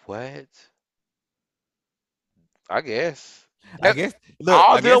 What? I guess. I That guess. Look,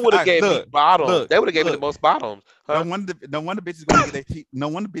 all I them guess. would have I gave me look, bottoms. look, They would have gave me the look. most bottoms, No huh? wonder, no wonder bitches going to get their teeth. No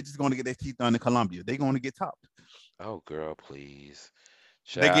wonder bitches going to get their teeth done in Colombia. They going to get topped. Oh, girl, please.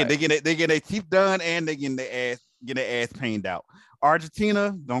 They get Child, they get they get their teeth done and they get their ass painted out.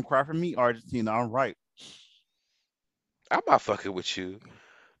 Argentina, don't cry for me, Argentina. All right. I'm not fucking with you.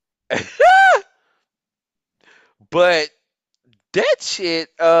 But that shit,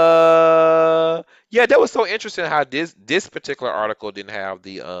 yeah, that was so interesting how this particular article didn't have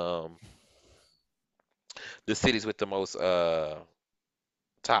the cities with the most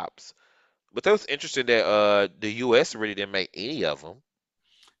tops. But that was interesting that the US really didn't make any of them.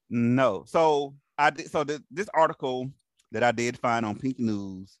 No. So I did. So this article that I did find on Pink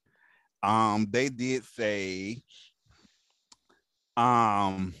News, they did say,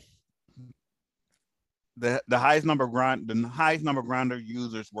 um, the highest number of grinder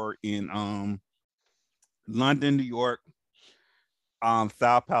users were in London, New York,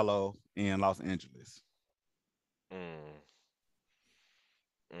 Sao Paulo, and Los Angeles. Mm,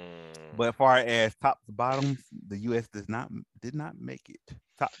 mm. But as far as top to bottoms, the U.S. did not make it.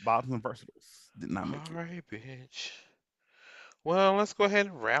 Top bottoms and versatiles did not All make it. right, bitch. Well, let's go ahead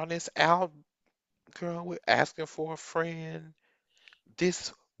and round this out, girl. We're asking for a friend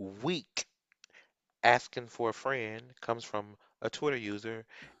this week. Asking for a friend comes from a Twitter user,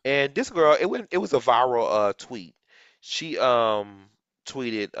 and this girl, it was a viral tweet. She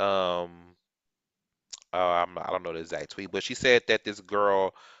tweeted I don't know the exact tweet, but she said that this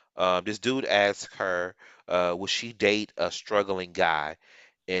dude asked her, would she date a struggling guy,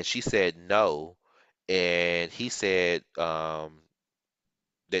 and she said no, and he said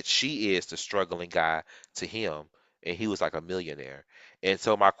that she is the struggling guy to him, and he was like a millionaire. And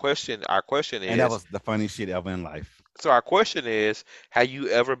so our question And that is, was the funniest shit ever in life. have you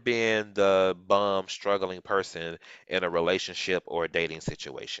ever been the bum, struggling person in a relationship or a dating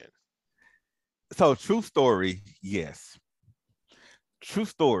situation? So true story, yes. True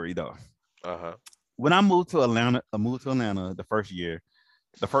story though. Uh-huh. When I moved to Atlanta the first year,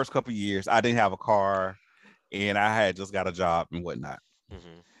 the first couple of years, I didn't have a car and I had just got a job and whatnot.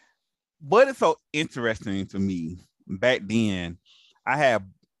 Hmm. But it's so interesting to me. Back then, I had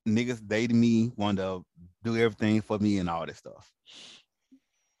niggas dating me, wanted to do everything for me and all this stuff.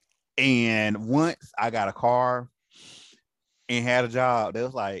 And once I got a car and had a job, they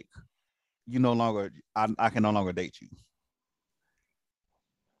was like, you no longer, I can no longer date you.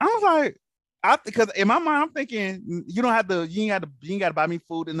 I was like, because in my mind, I'm thinking you don't have to, you ain't got to buy me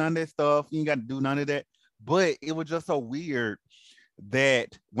food and none of that stuff. You ain't got to do none of that. But it was just so weird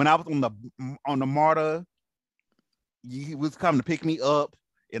that when I was on the MARTA, he was coming to pick me up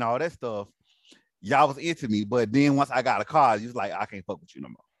and all that stuff. Y'all was into me, but then once I got a car, you was like, I can't fuck with you no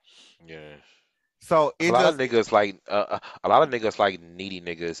more. Yeah. So A it lot of just niggas like a lot of niggas like needy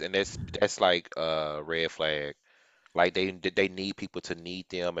niggas, and that's like red flag. Like they need people to need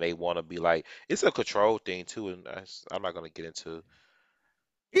them, and they want to be like it's a control thing too, and I'm not gonna get into.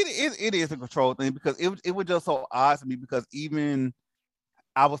 it is a control thing because it was just so odd to me because even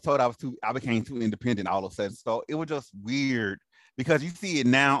I was told I became too independent all of a sudden. So it was just weird because you see it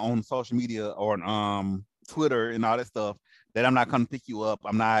now on social media or on Twitter and all that stuff that I'm not coming to pick you up.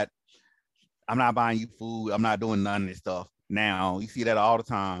 I'm not buying you food. I'm not doing none of this stuff now. You see that all the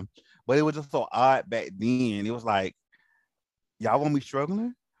time. But it was just so odd back then. It was like, y'all want me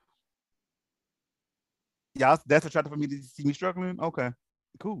struggling? Y'all, that's attractive for me to see me struggling? Okay,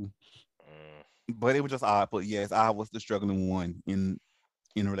 cool. Mm. But it was just odd. But yes, I was the struggling one in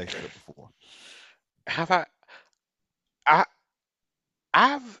a relationship before. Have I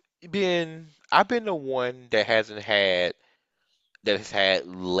I've I've been the one that has had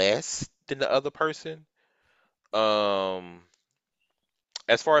less than the other person. Um,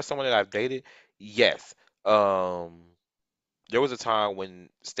 as far as someone that I've dated, yes. Um, there was a time when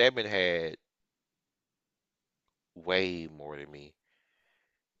Stedman had way more than me.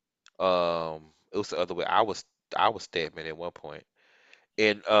 It was the other way. I was Stedman at one point,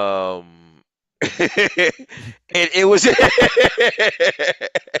 and and it was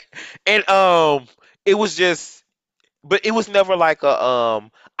and it was just, but it was never like a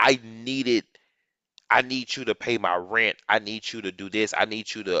I needed I need you to pay my rent. I need you to do this. I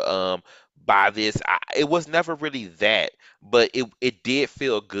need you to buy this. It was never really that, but it did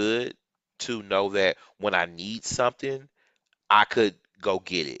feel good to know that when I need something, I could go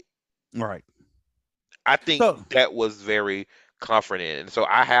get it. Right. I think So that was very comforting. And so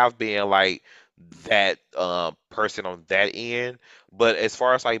I have been like that person on that end. But as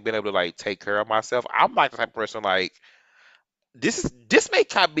far as like being able to like take care of myself, I'm like the type of person like this may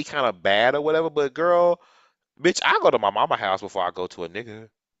kind of be kind of bad or whatever, but girl, bitch, I go to my mama house before I go to a nigga.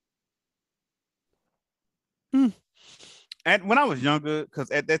 hmm, and when I was younger, because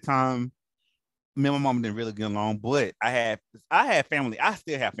at that time, me and my mom didn't really get along, but I had family. I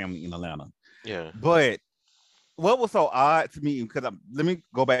still have family in Atlanta. Yeah. But what was so odd to me, because let me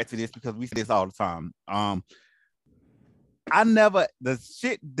go back to this because we say this all the time. I never the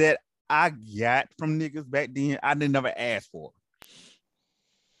shit that I got from niggas back then, I didn't never ask for.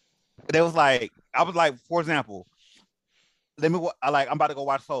 It was like I was like, for example, I like I'm about to go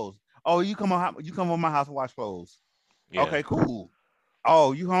watch clothes. Oh, you come on my house to watch clothes. Yeah. Okay, cool.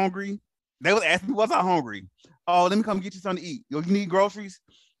 Oh, you hungry? They was asking me, was I hungry? Oh, let me come get you something to eat. Yo, you need groceries?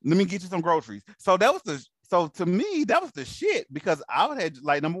 Let me get you some groceries. So to me, that was the shit because I had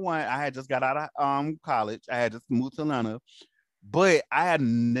like number one, I had just got out of college. I had just moved to Atlanta, but I had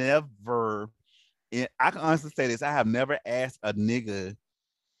never I can honestly say this, I have never asked a nigga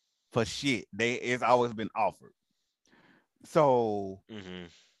for shit. It's always been offered. So Hmm.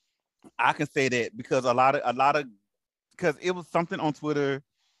 I can say that because a lot of because it was something on Twitter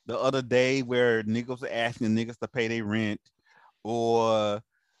the other day where niggas were asking niggas to pay their rent or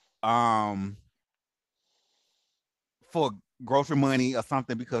um for grocery money or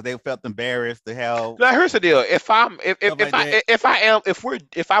something because they felt embarrassed to have Now here's the deal. stuff like that.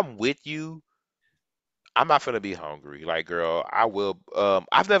 If I'm with you, I'm not gonna be hungry. Like, girl, I will.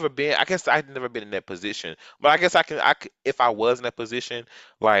 I've never been. I guess I've never been in that position. But I guess I can. If I was in that position,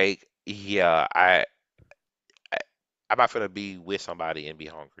 like, yeah, I I'm not gonna be with somebody and be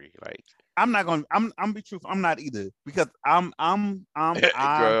hungry. Like, I'm be truthful, I'm not either because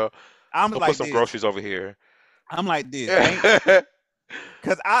girl, I'm go put like some this. groceries over here. I'm like this. Ain't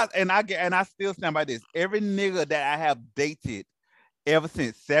cause I still stand by this. Every nigga that I have dated ever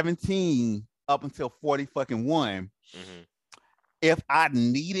since 17 up until 40 fucking one, Hmm. if I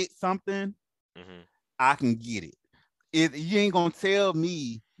needed something, Hmm. I can get it. You ain't gonna tell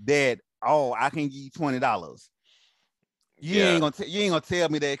me that, oh, I can give you $20. Yeah. You ain't gonna tell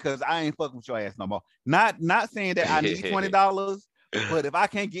me that because I ain't fucking with your ass no more. Not saying that I need $20, but if I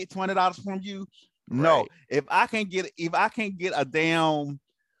can't get $20 from you, no. Right. If I can't get a damn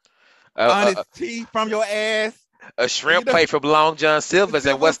Uh, uh, uh, honest tea from your ass, a you shrimp know, plate from Long John Silver's,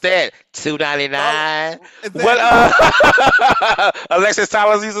 and what's Silver's that? 2.99. What? exactly. Alexis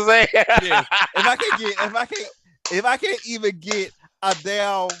Thomas used to say. Yes. If I can't even get a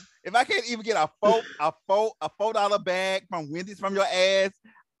damn if I can't even get a $4 bag from Wendy's from your ass,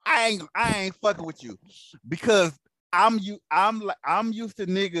 I ain't fucking with you because I'm used to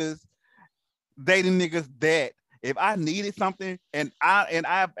niggas dating niggas that if I needed something and I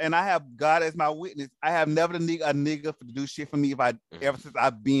have God as my witness, I have never need a nigga to do shit for me if I ever Mhm, since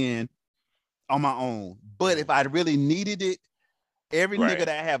I've been on my own. But if mhm. I really needed it, every nigga Right. that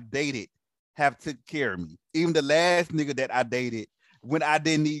I have dated have took care of me. Even the last nigga that I dated, when I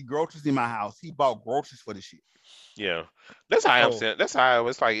didn't need groceries in my house, he bought groceries for the shit. Yeah. That's how I am So saying. That's how I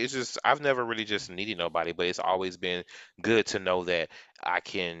was like. It's just I've never really just needed nobody, but it's always been good to know that I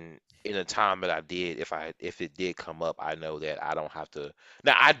can. in the time that I did, if it did come up, I know that I don't have to.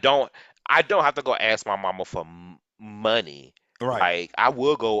 Now I don't have to go ask my mama for money. Right. Like I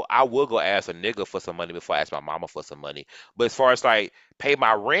will go ask a nigga for some money before I ask my mama for some money. But as far as like pay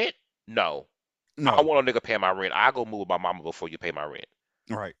my rent, no. I don't No. want a nigga paying my rent. I go move with my mama before you pay my rent.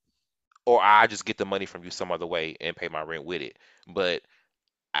 Right. Or I just get the money from you some other way and pay my rent with it. But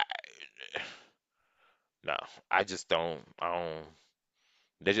I, no, I just don't. I don't.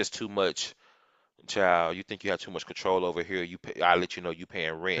 There's just too much. Child, you think you have too much control over here? I let you know you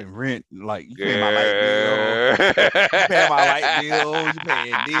paying rent, Paying rent, like you paying my light bill, girl. you paying my light bill, you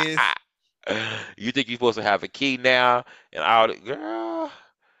paying this. You think you're supposed to have a key now and all that, girl.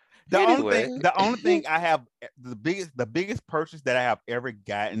 Anyway, The only thing I have, the biggest purchase that I have ever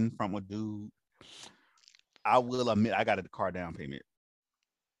gotten from a dude, I will admit, I got a car down payment.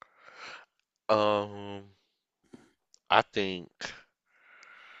 um, I think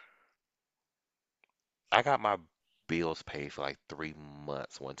I got my bills paid for like 3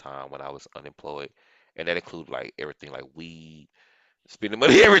 months one time when I was unemployed, and that included like everything, like weed, spending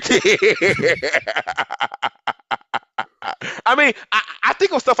money, everything. I mean, I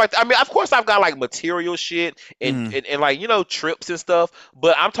think of stuff like that. I mean, of course, I've got like material shit and, Mm, and, and like, trips and stuff,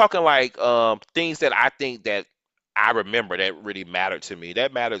 but I'm talking like things that I think that I remember that really mattered to me.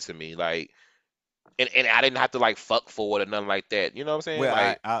 That mattered to me. Like, and I didn't have to like fuck for it or nothing like that. You know what I'm saying? well,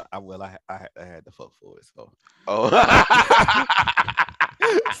 Like, I had to fuck for it, so oh.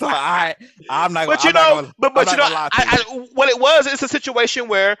 so I'm not gonna But you know, but I'm but not you know, gonna lie to you. what it was, it's a situation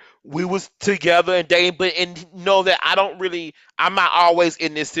where we was together and dating, but and know that I'm not always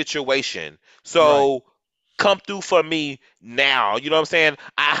in this situation. Right, So come through for me now. You know what I'm saying?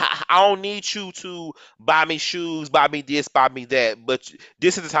 I don't need you to buy me shoes, buy me this, buy me that, but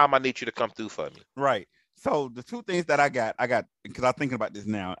this is the time I need you to come through for me. right. So the two things that I got because I'm thinking about this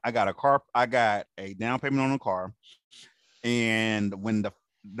now. I got a down payment on a car, and when the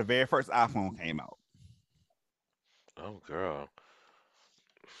very first iPhone came out. Oh, girl.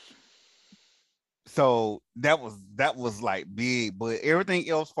 So that was like big, but everything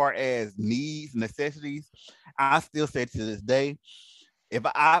else, far as needs, necessities, I still say to this day, if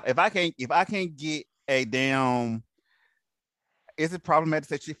I can't get a damn, is it problematic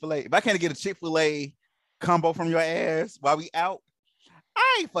to say Chick-fil-A? If I can't get a Chick-fil-A combo from your ass while we out,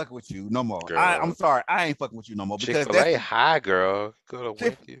 I ain't fucking with you no more. I'm Girl. sorry, I ain't fucking with you no more because that's Chick-fil-A, the hi, girl. Go to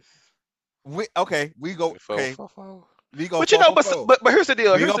Chick. Wendy's. Okay, we go. Four, Okay, four, four. we go But you four know, for but four. but here's the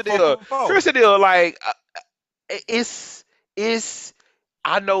deal. We Here's go the four deal. for Here's four. the deal. Like it's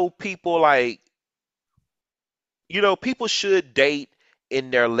I know people like people should date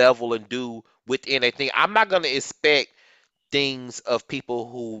in their level and do within a thing. I'm not gonna expect things of people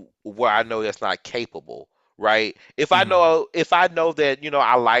who where I know that's not capable. Right? Mhm. If I know that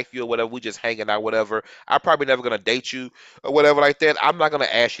I like you or whatever, we just hanging out, whatever. I'm probably never gonna date you or whatever like that. I'm not gonna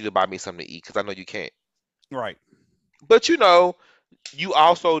ask you to buy me something to eat because I know you can't. Right. But you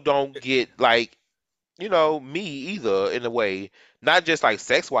also don't get like me either in a way, not just like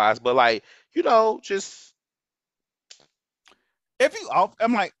sex wise, but like, just If you off,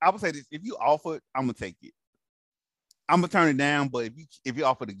 I'm like, I would say this: if you offer it, I'm gonna take it. I'm gonna turn it down, but if you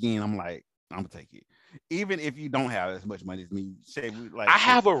offer it again, I'm like, I'm gonna take it. Even if you don't have as much money as me, say we like I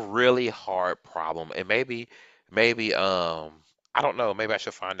shit. have a really hard problem, and maybe I don't know, maybe I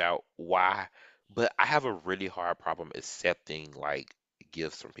should find out why, but I have a really hard problem accepting like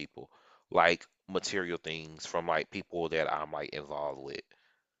gifts from people, like material things from like people that I'm like involved with.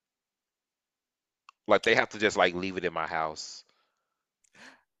 Like they have to just like leave it in my house.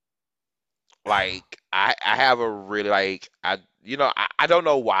 Like I have a really like I don't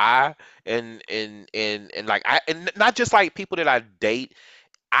know why, and like and not just like people that I date.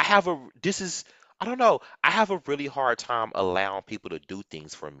 I have a this is I don't know. I have a really hard time allowing people to do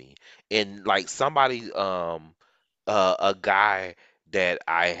things for me. And like a guy that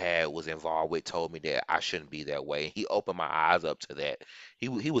I had was involved with told me that I shouldn't be that way. He opened my eyes up to that. He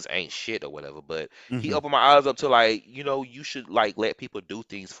was ain't shit or whatever, but he Mhm. opened my eyes up to like, you should like let people do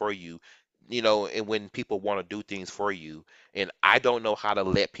things for you. And when people want to do things for you, and I don't know how to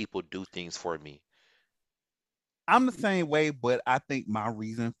let people do things for me. I'm the same way, but I think my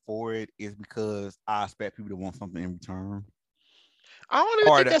reason for it is because I expect people to want something in return, I don't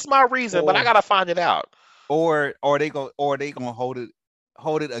even or think the, that's my reason, but I or gotta find it out. or they gonna hold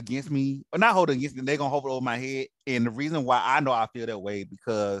it against me, or not hold it against me. They gonna hold it over my head, and the reason why I know I feel that way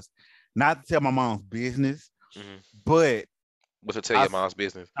because not to tell my mom's business, Hmm. but But to tell I your mom's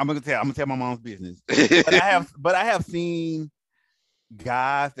business. I'm gonna tell my mom's business. Hmm. But I have seen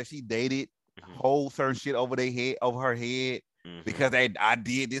guys that she dated hold certain shit over her head Mhm. because I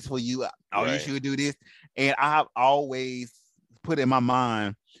did this for you. Oh, you Right. should do this. And I've always put in my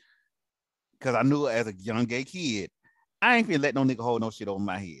mind, because I knew as a young gay kid, I ain't finna let no nigga hold no shit over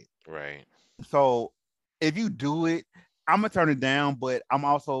my head. Right. So if you do it, I'm gonna turn it down, but I'm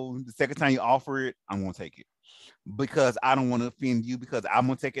also the second time you offer it, I'm gonna take it because I don't want to offend you, because I'm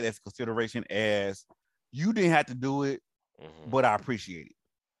gonna take it as consideration as you didn't have to do it, Mhm. but I appreciate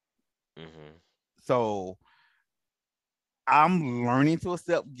it. Mhm. So I'm learning to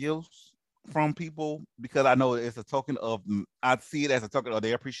accept gifts from people because I know it's a token of, I see it as a token of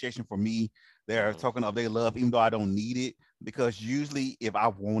their appreciation for me. They're a Mhm. token of their love, even though I don't need it. Because usually, if I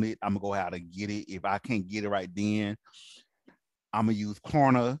want it, I'm gonna go out and get it. If I can't get it right then, I'm gonna use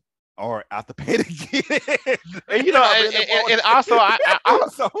Klarna or Afterpay to get it And if I really want and also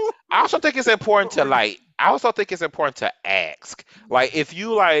it. So I also think it's important to I also think it's important to ask. Like if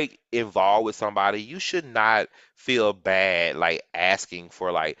you like involved with somebody, you should not feel bad like asking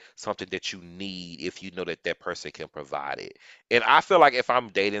for like something that you need if you know that that person can provide it. And I feel like if I'm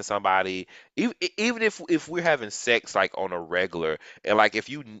dating somebody, even if we're having sex like on a regular, and like if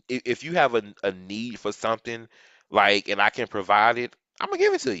you have a need for something like and I can provide it, I'm gonna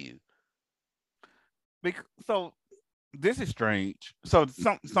give it to you. so this is strange. So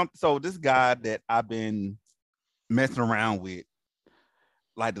so this guy that I've been messing around with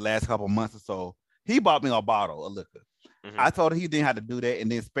like the last couple of months or so, he bought me a bottle of liquor. Hmm. I told him he didn't have to do that,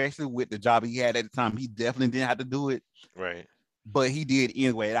 and then especially with the job he had at the time, he definitely didn't have to do it, Right. but he did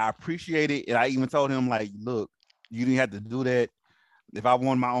anyway. And I appreciate it. And I even told him like, look, you didn't have to do that. If I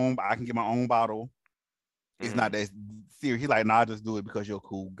want my own, I can get my own bottle. It's not Hmm. that serious. He's like, no, I'll just do it because you're a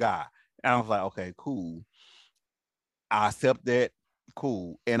cool guy. And I was like, okay, cool. I accept that.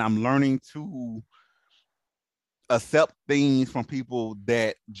 Cool. And I'm learning to accept things from people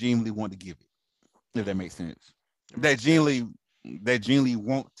that genuinely want to give it, if that Hmm. makes sense. It That makes sense. genuinely that genuinely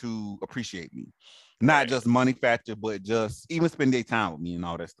want to appreciate me. Not Right. just money factor, but just even spend their time with me and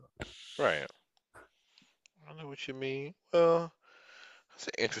all that stuff. Right. I know what you mean. Well, it's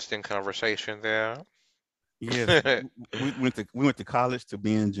an interesting conversation there. Yes, we went to college to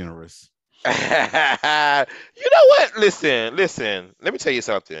being generous. You know what? Listen. Let me tell you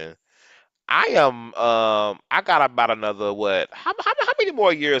something. I got about another what? How many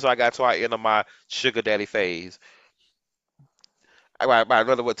more years I got till I end of my sugar daddy phase? I got about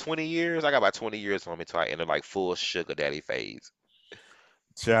another what 20 years? I got about 20 years on me till I enter like full sugar daddy phase.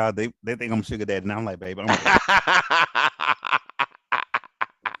 Child, they think I'm sugar daddy. And I'm like, baby, I'm broke.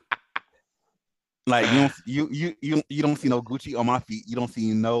 Like you don't see no Gucci on my feet. You don't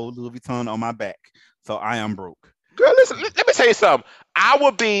see no Louis Vuitton on my back. So I am broke. Girl, listen, let me tell you something. I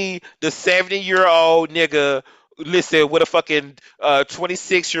would be the 70-year-old nigga, listen, with a fucking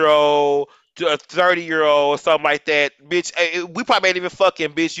 26-year-old, to a 30-year-old, or something like that. Bitch, we probably ain't even fucking,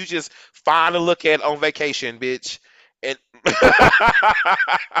 bitch. You just fine to look at on vacation, bitch. And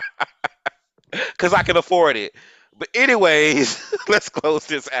because I can afford it. But anyways, let's close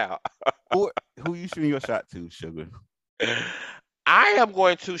this out. Who who you shooting your shot to, sugar? I am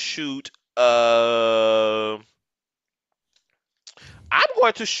going to shoot. Uh, I'm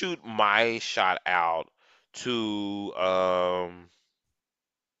going to shoot my shot out to. I'm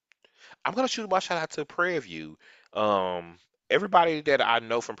going to shoot my shot out to Prairie View. Everybody that I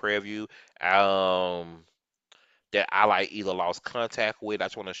know from Prairie View, um, that I like either lost contact with. I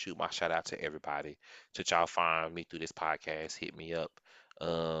just want to shoot my shout out to everybody. Should y'all find me through this podcast, hit me up.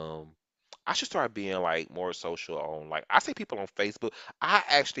 Um, I should start being like more social on like I see people on Facebook. I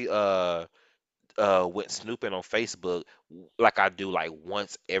actually went snooping on Facebook like I do like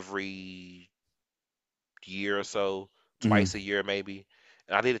once every year or so, Mm-hmm. twice a year maybe.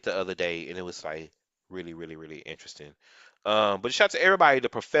 And I did it the other day and it was like really interesting. But shout out to everybody, the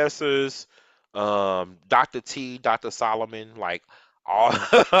professors, Dr. T, Dr. Solomon, like all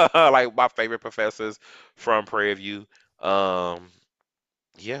like my favorite professors from Prairie View. Um,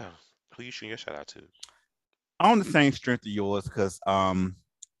 yeah. Who you shooting your shout out to? On the same strength of yours, because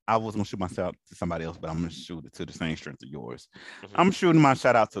I was gonna shoot myself to somebody else, but I'm gonna shoot it to the same strength of yours. Hmm. I'm shooting my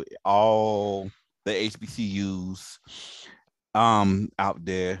shout out to all the HBCUs out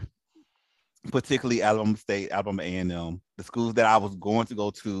there, particularly Alabama State, Alabama A&M, the schools that I was going to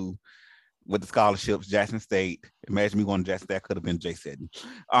go to with the scholarships. Jackson State. Imagine me going to Jackson State. I could have been J Seddon.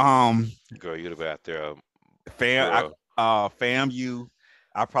 Um, Girl, you'd have been out there, fam, girl. FAMU.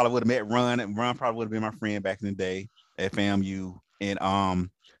 I probably would have met Run, and Run probably would have been my friend back in the day at FAMU and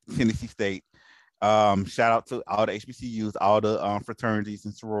Tennessee State. Shout out to all the HBCUs, all the fraternities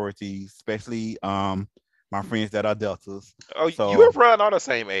and sororities, especially my friends that are Deltas. Oh, you So and Run are the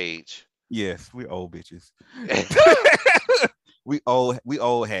same age. Yes, we old bitches. We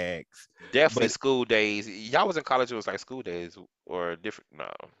old hags. Definitely But school days. Y'all was in college. It was like school days or different.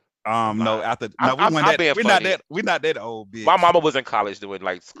 No, I'm no, lying. after I'm no, we I'm, weren't I'm that being funny. we're not that old, My bitch. mama was in college doing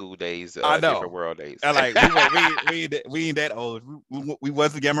like school days, I different know. world days. And like we ain't that old. We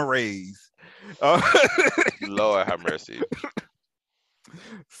wasn't gamma rays. Uh, Lord have mercy.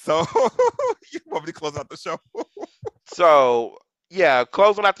 so you want me to close out the show? So yeah,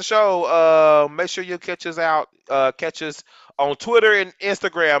 closing out the show. Make sure you catch us out. Catch us on Twitter and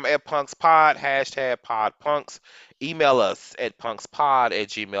Instagram at Punks Pod, hashtag Pod Punks. Email us at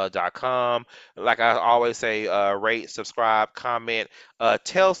punkspod@gmail.com. Like I always say, rate, subscribe, comment,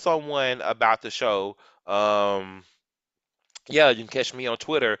 tell someone about the show. Um, yeah, you can catch me on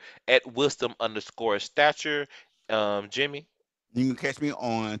Twitter at wisdom_stature. Jimmy. You can catch me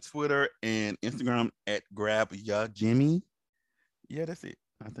on Twitter and Instagram at Grab Ya Jimmy. Yeah, that's it.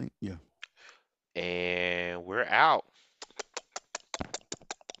 I think. Yeah.